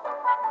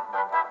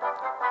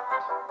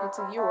 It's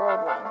a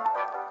year-old one.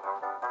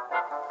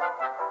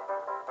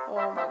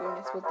 Oh my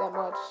goodness, with that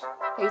much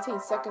 18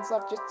 seconds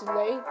left just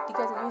delayed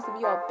because it used to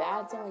be all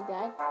bad, something like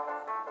that.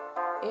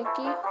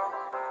 Icky.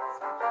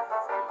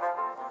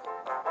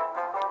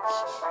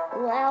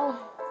 Well,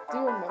 do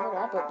you remember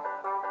that? But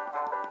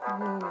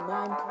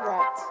I'm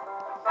correct.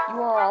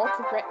 You are all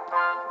correct.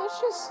 Let's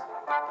just.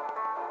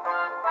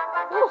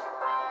 Whew.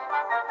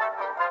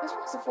 This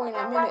was a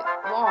 49-minute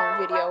long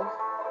video.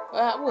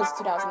 Well, that was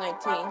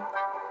 2019.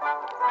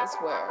 I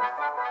swear.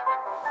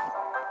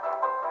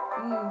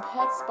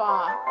 Pet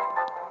spa.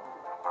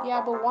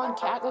 Yeah, but one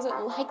cat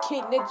doesn't like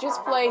it, and it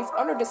just plays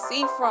Under the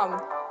Sea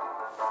from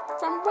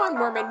one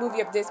mermaid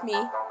movie of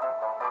Disney.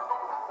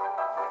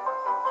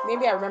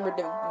 Maybe I remember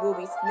the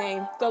movie's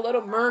name, The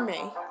Little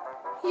Mermaid.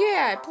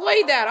 Yeah,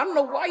 play that. I don't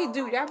know why you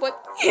do that,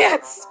 but yeah,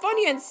 it's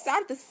funny and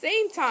sad at the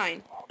same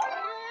time.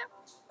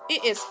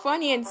 It is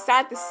funny and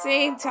sad at the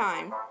same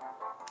time.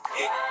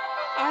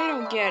 I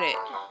don't get it.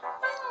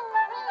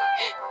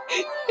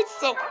 It's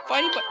so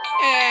funny, but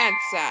and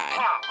sad.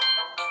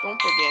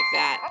 Don't forget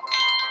that.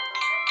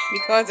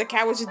 Because the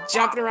cat was just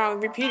jumping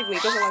around repeatedly.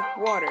 It doesn't like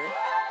water.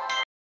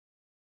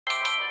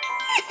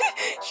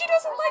 She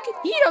doesn't like it.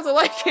 He doesn't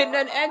like it, and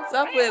then ends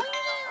up with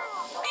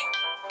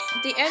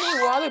the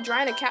ending while they're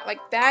drying a cat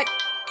like that.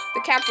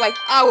 The cat's like,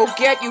 I will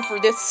get you for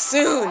this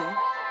soon.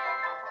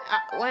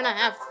 When I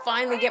have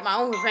finally get my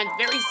own revenge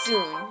very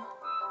soon.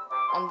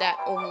 On that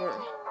owner.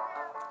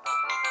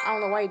 I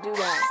don't know why you do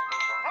that.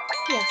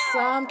 Yeah,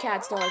 some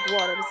cats don't like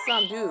water, but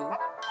some do.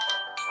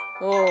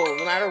 Oh,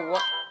 no matter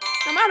what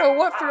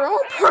for their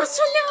own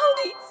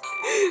personalities.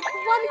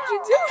 Why did you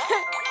do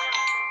that?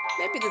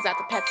 Maybe this is at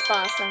the pet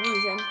spa for some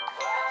reason.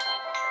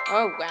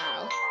 Oh,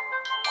 wow.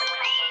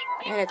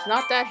 And it's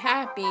not that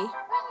happy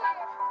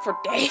for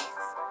days.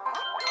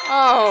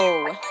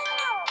 Oh.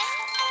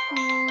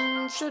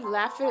 Should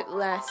laugh at it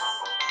less.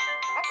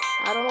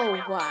 I don't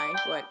know why,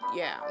 but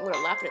yeah, I'm gonna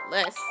laugh at it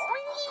less.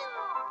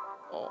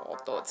 Oh,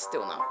 although it's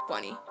still not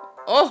funny.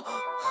 Oh!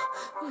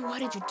 Why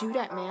did you do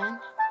that, man?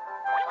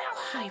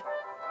 Why,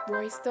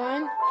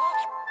 Royston?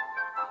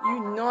 You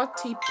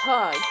naughty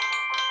pug.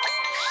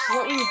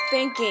 What were you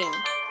thinking?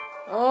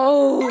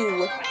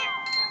 Oh!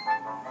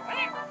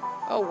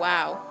 Oh,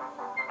 wow.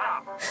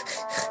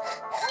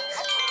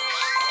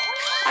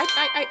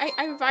 I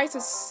advise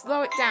to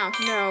slow it down.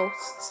 No,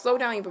 slow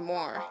down even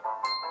more.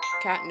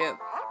 Catnip.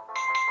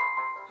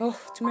 Oh,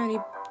 too many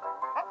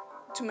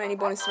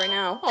bonuses right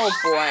now. Oh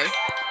boy.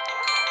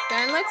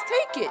 Then let's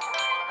take it.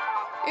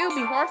 It'll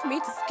be hard for me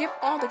to skip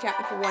all the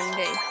catnip for one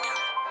day.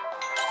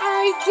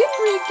 I didn't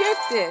really get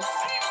this.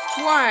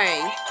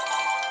 Why?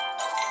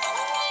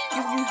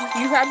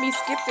 You had me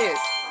skip this.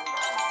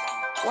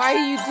 Why do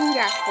you do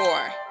that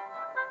for?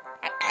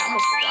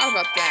 almost forgot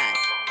about that.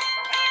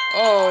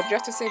 Oh,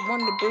 just to save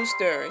one of the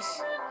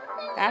boosters.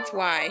 That's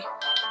why.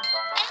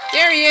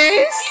 There he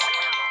is!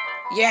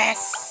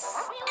 Yes!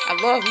 I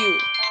love you.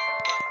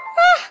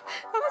 Ah,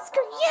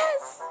 Oscar,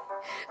 yes!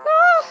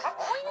 Ah,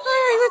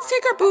 alright, let's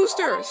take our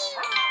boosters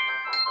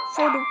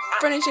for the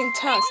finishing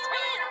test.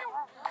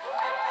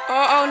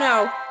 Oh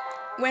no.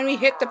 When we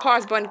hit the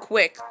pause button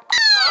quick. Oh,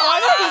 I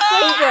wasn't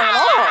saving at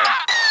all.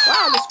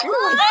 Wow, the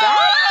screen like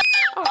that?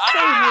 I'll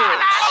save you.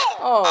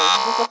 Oh,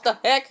 what the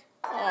heck?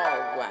 Oh,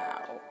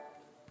 wow.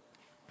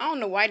 I don't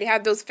know why they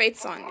had those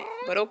fates on it,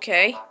 but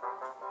okay.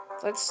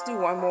 Let's do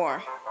one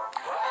more.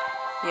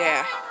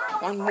 Yeah,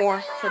 one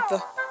more for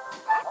the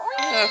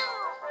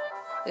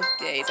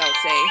days, I would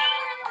say.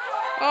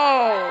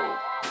 Oh.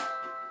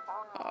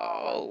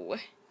 Oh.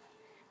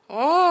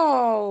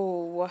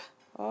 Oh.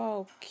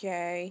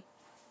 Okay.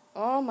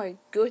 Oh my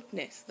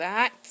goodness,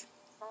 that.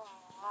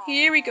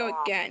 Here we go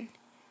again.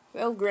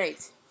 Well,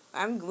 great.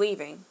 I'm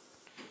leaving.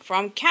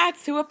 From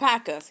cats to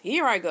alpacas.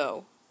 Here I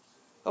go.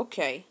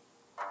 Okay.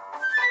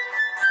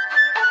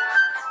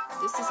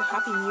 This is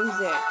happy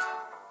music.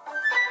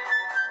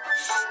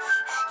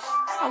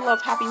 I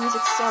love happy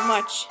music so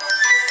much.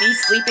 She's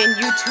sleeping,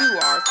 you too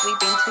are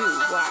sleeping too.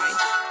 Why?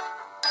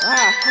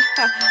 Ah,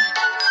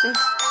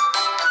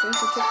 since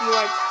it took you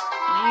like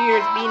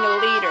years being a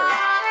leader.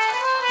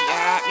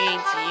 Yeah, it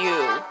means you,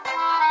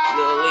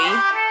 Lily.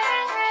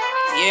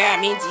 Yeah,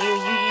 it means you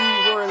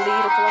were a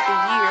leader for like a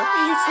year.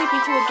 Are you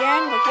sleeping too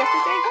again, like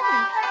yesterday?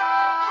 Why?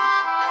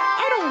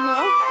 I don't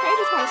know. I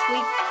just want to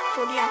sleep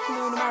for the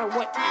afternoon no matter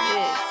what time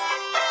it is.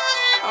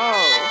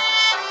 Oh.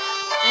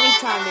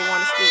 Anytime they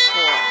want to sleep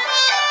for.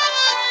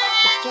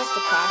 It's just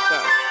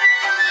alpacas.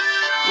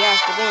 Yes,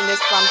 we're doing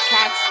this from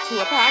cats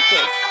to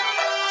alpacas.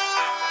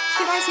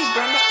 Did I see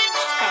Brenda?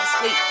 She's fell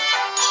asleep.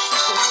 She's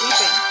still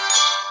sleeping.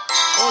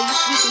 Oh, you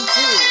sleeping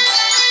too?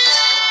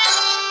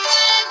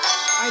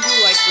 I do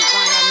like the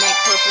design I made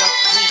her for like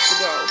weeks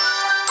ago.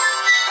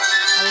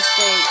 I would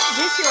say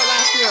this year or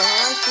last year,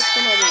 I was just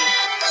gonna be.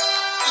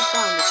 I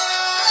found this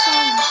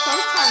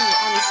sometime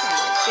on the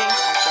summer. I think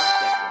I got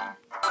that one.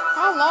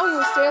 How long you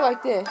will stay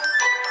like this?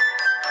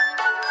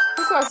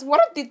 Because what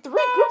if the 3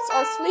 groups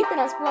are sleeping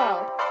as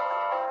well?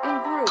 In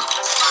groups.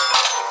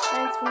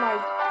 Thanks for my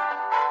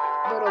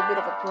little bit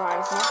of a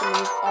prize. Not to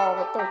lose all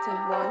the 13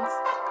 ones.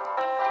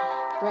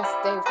 Rest,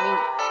 stay with me.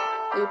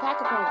 The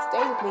alpaca coins,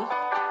 stay with me.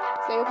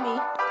 Stay with me.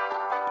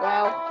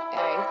 Well,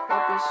 hey,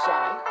 don't be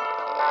shy.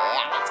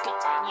 Yeah, let's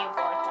continue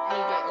for a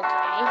tiny bit,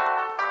 okay?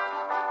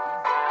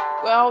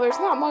 Well, there's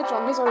not much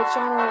on this other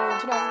channel in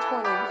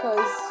 2020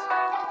 because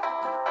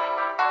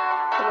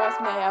the rest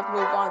may have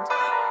moved on to...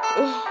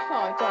 Oh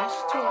my gosh,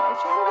 2-hour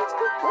channel, that's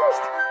the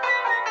worst.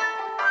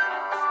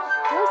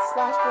 Where's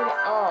slash for the...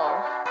 Oh.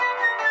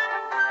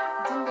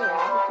 Didn't they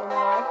have it for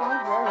my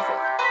icon? Where is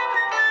it?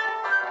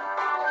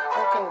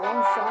 Okay, then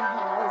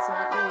somehow it's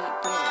not me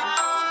again.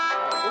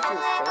 Alright, this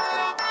is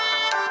Facebook.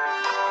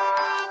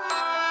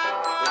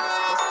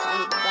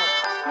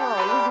 No,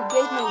 you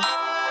gave me...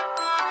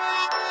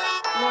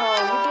 No,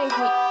 you gave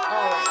me...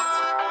 Alright.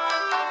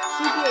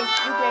 You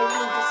gave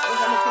me this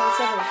November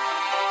 27th.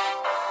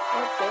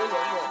 What day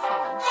was it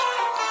from?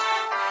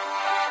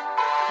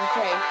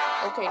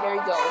 Okay, there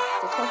you go.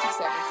 The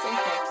 27th. Same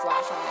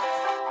slash on it.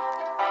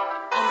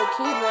 On the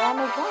keyboard, oh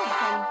my god,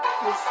 on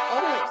this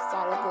other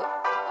side of it.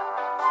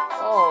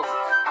 Oh,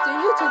 the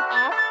YouTube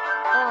app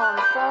on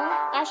the phone?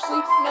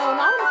 Actually, no,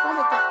 not on the phone,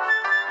 but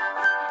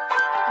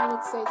I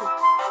would say the...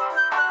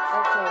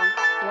 Okay,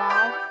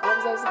 why? What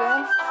was that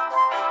again?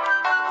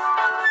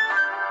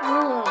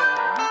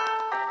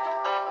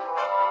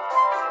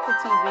 The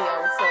TV, I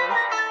would say.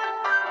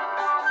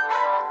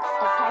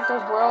 Alpaca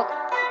World.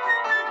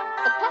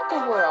 Alpaca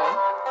World.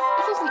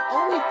 This is the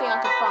only thing I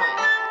could find.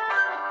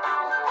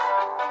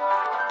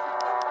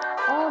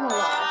 Oh my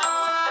god.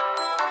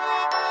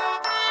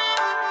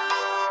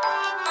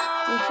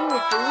 Did you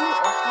agree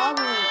or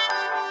hardly?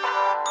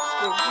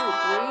 Did you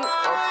agree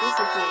or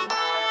disagree?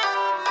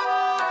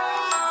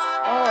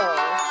 Oh.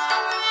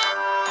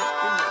 My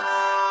goodness.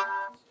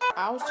 I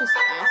was just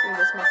answering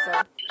this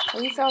myself. At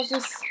least I was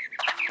just...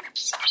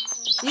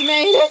 You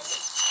made it?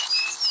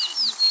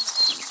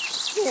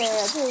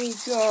 Yeah, there you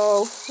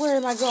go. Where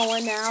am I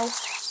going now?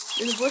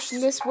 There's a bush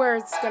in this where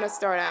it's gonna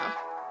start out.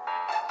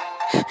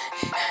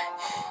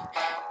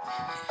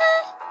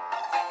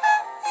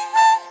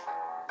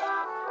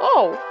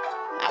 Oh,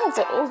 that one's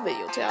an old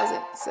video,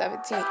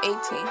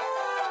 2017-18.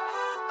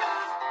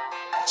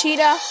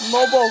 Cheetah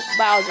Mobile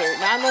Bowser.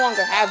 Now I no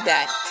longer have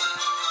that.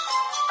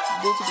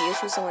 Due to the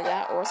issue, something like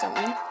that, or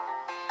something.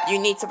 You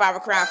need Survivor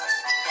Craft.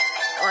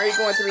 Are you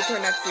going to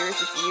return that series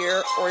this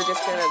year, or are you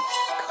just gonna,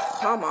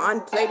 come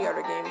on, play the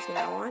other games from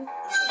now on?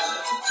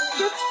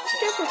 Just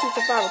let's do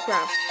Survivor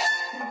Craft.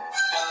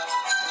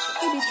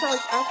 You'll be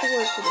charged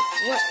afterwards for this.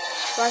 What?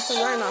 Buy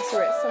some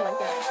rhinoceros, something like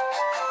that.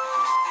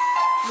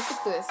 Look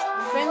at this.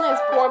 Finland's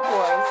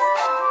porpoise.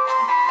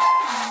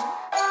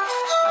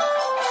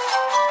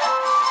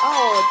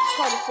 Oh, it's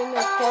called the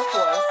Finland's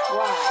porpoise.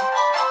 Wow.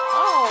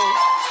 Oh.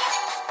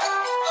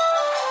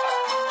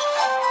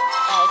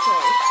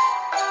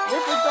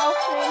 river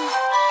dolphin.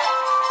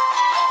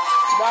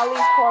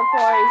 Dolly's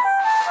porpoise.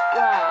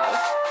 Wow.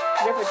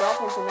 River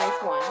dolphin's a nice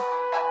one.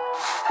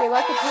 They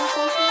like the pink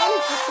ones from it?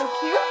 It's so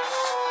cute.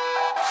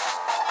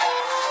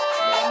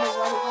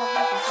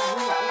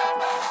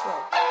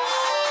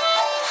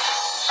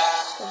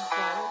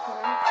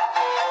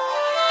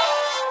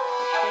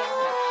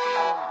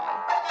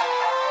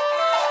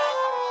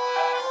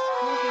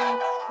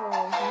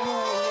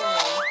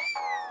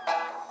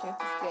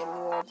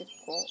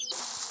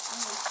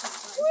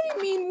 What do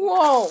you mean,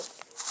 wolf?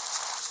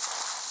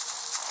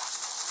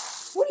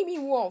 What do you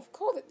mean, wolf?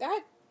 Called it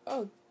that?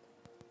 Oh,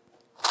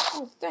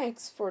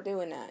 thanks for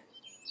doing that.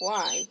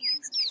 Why?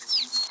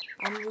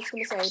 I'm just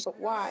gonna say, but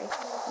why?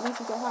 At least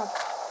we don't have,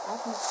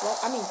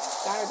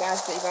 Diner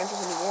Dash the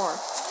Adventures anymore.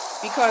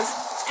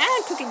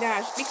 And Cooking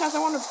Dash, because I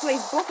want to play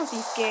both of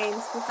these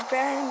games with the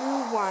brand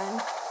new one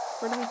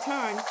for the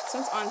return,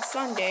 since on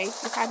Sunday,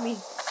 you had me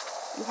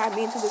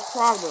into this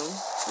problem.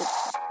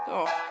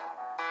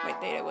 My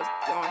data was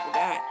gone for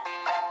that.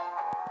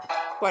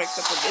 But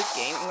except for this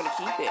game, I'm gonna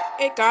keep it.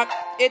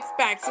 It's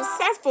back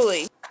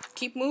successfully.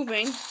 Keep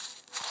moving.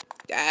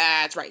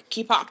 That's right.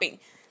 Keep hopping.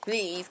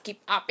 Please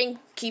keep hopping.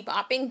 Keep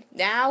hopping.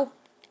 Now.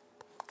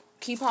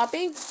 Keep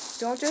hopping.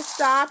 Don't just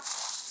stop.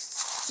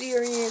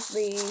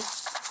 Seriously.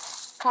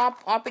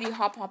 Hop, hoppity,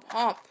 hop, hop,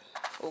 hop.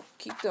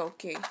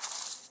 Okay.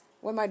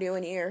 What am I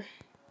doing here?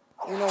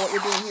 You know what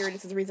you're doing here.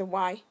 This is the reason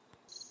why.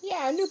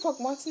 Yeah, a new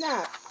Pokemon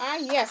Snap.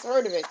 Yes,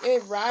 heard of it.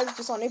 It arrives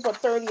just on April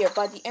 30th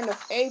by the end of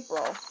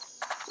April.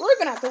 We're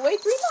gonna have to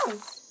wait 3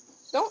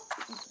 months.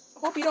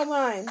 Hope you don't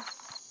mind.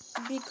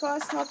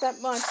 Because not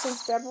that much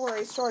since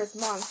February's shortest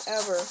month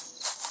ever.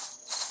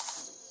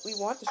 We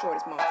want the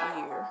shortest month of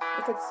the year.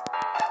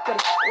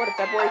 What if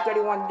February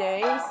 31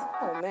 days?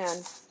 Oh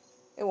man.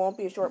 It won't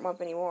be a short month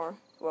anymore.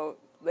 Well,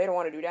 they don't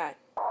want to do that.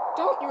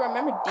 Don't you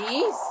remember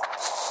these?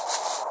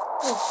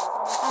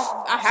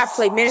 I have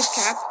played Minish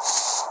Cap,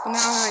 but now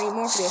not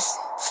anymore for this.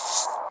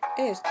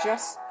 It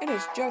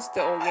is just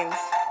the old games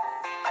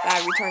that I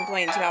returned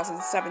playing in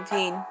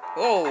 2017.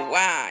 Oh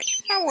wow.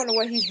 I wonder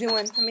what he's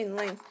doing.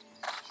 Link.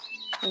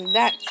 And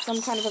that's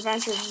some kind of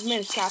adventure with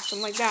Minish Cap,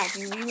 something like that.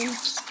 Do you even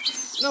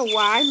know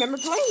why I remember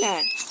playing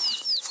that?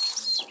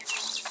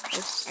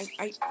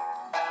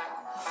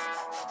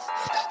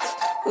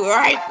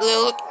 Right,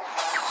 Luke.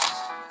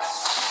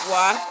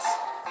 What?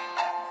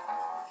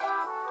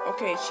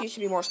 Okay, she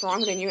should be more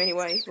stronger than you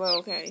anyway. Well,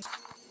 okay.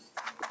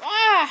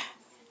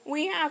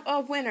 We have a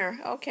winner.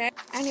 Okay.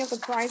 Any of the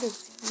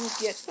prizes, you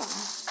get some.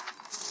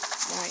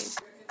 Nice.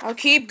 I'll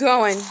keep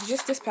going.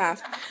 Just this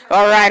path.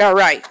 Alright.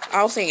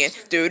 I'll sing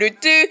it. Do do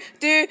do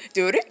do do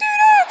do do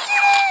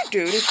do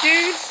do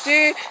do do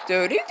do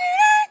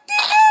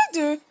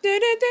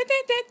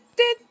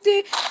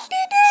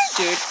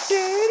do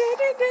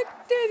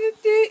do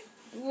do.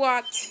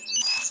 What?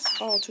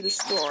 Oh, to the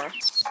store.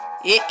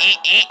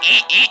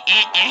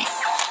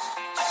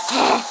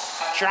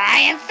 Try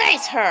and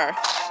face her.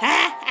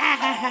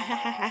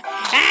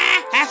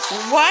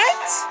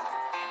 What?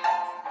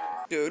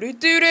 Do do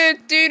do do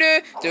do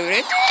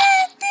do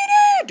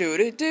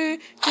do do do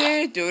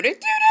do do.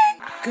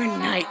 Good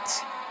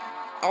night.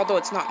 Although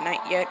it's not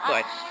night yet,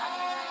 but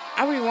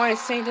I really want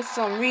to sing this for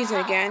some reason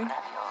again.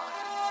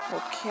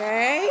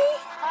 Okay.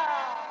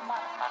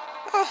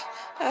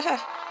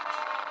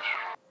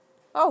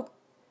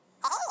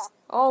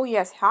 Oh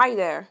yes, hi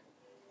there.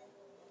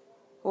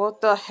 What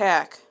the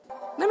heck?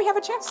 Let me have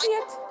a chance to see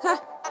it. Huh.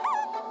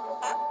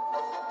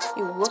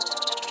 You look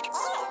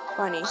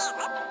funny.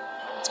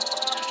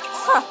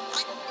 Huh.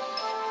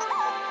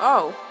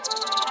 Oh.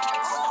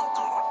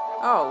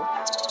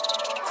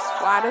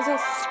 Why does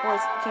this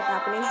always keep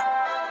happening?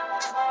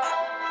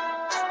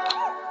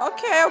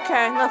 Okay.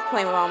 Enough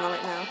playing with Alma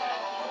right now.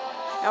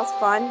 That was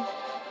fun.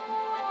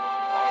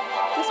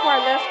 This is where I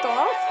left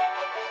off.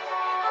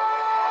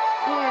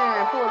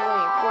 Yeah, poor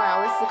Link.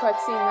 Wow, this is the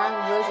cutscene that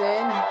was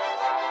in.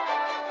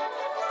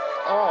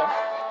 Oh.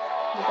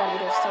 You gotta be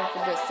there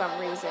for this some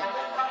reason.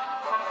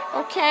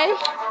 Okay.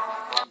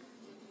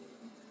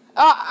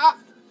 I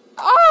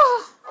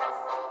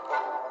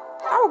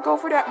will go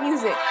for that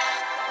music.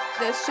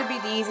 This should be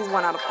the easiest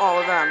one out of all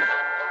of them.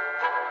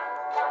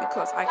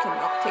 Because I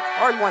cannot take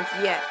hard ones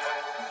yet.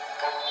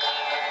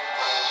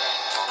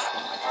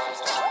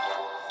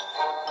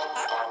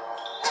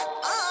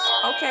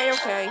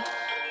 Okay.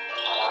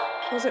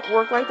 Does it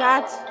work like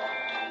that?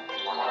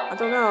 I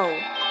don't know.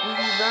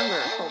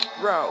 Remember. Oh,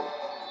 bro.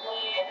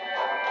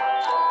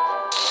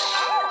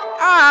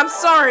 I'm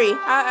sorry.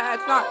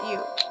 It's not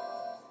you.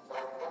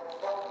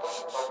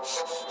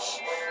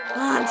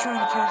 I'm trying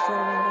to catch the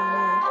other one down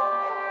there.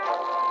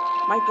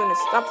 My goodness,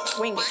 stop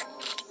swinging.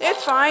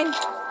 It's fine.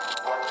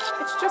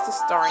 It's just a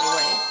star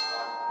anyway.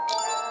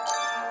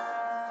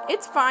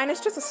 It's fine.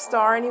 It's just a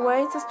star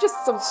anyway. It's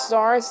just some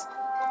stars.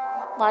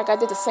 Like I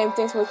did the same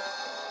things with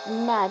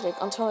magic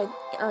until I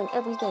earned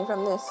everything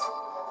from this.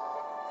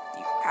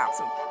 You have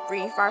some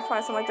free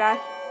fireflies, something like that.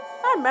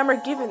 I remember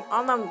giving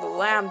on them the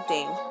lamb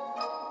thing.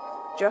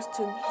 Just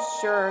to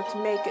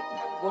make it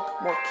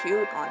look more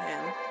cute on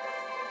him.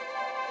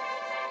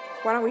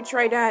 Why don't we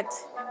try that?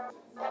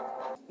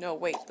 No,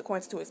 wait, the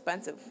coin's too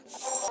expensive.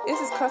 This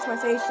is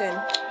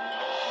customization.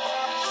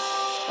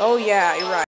 Oh yeah, you're right.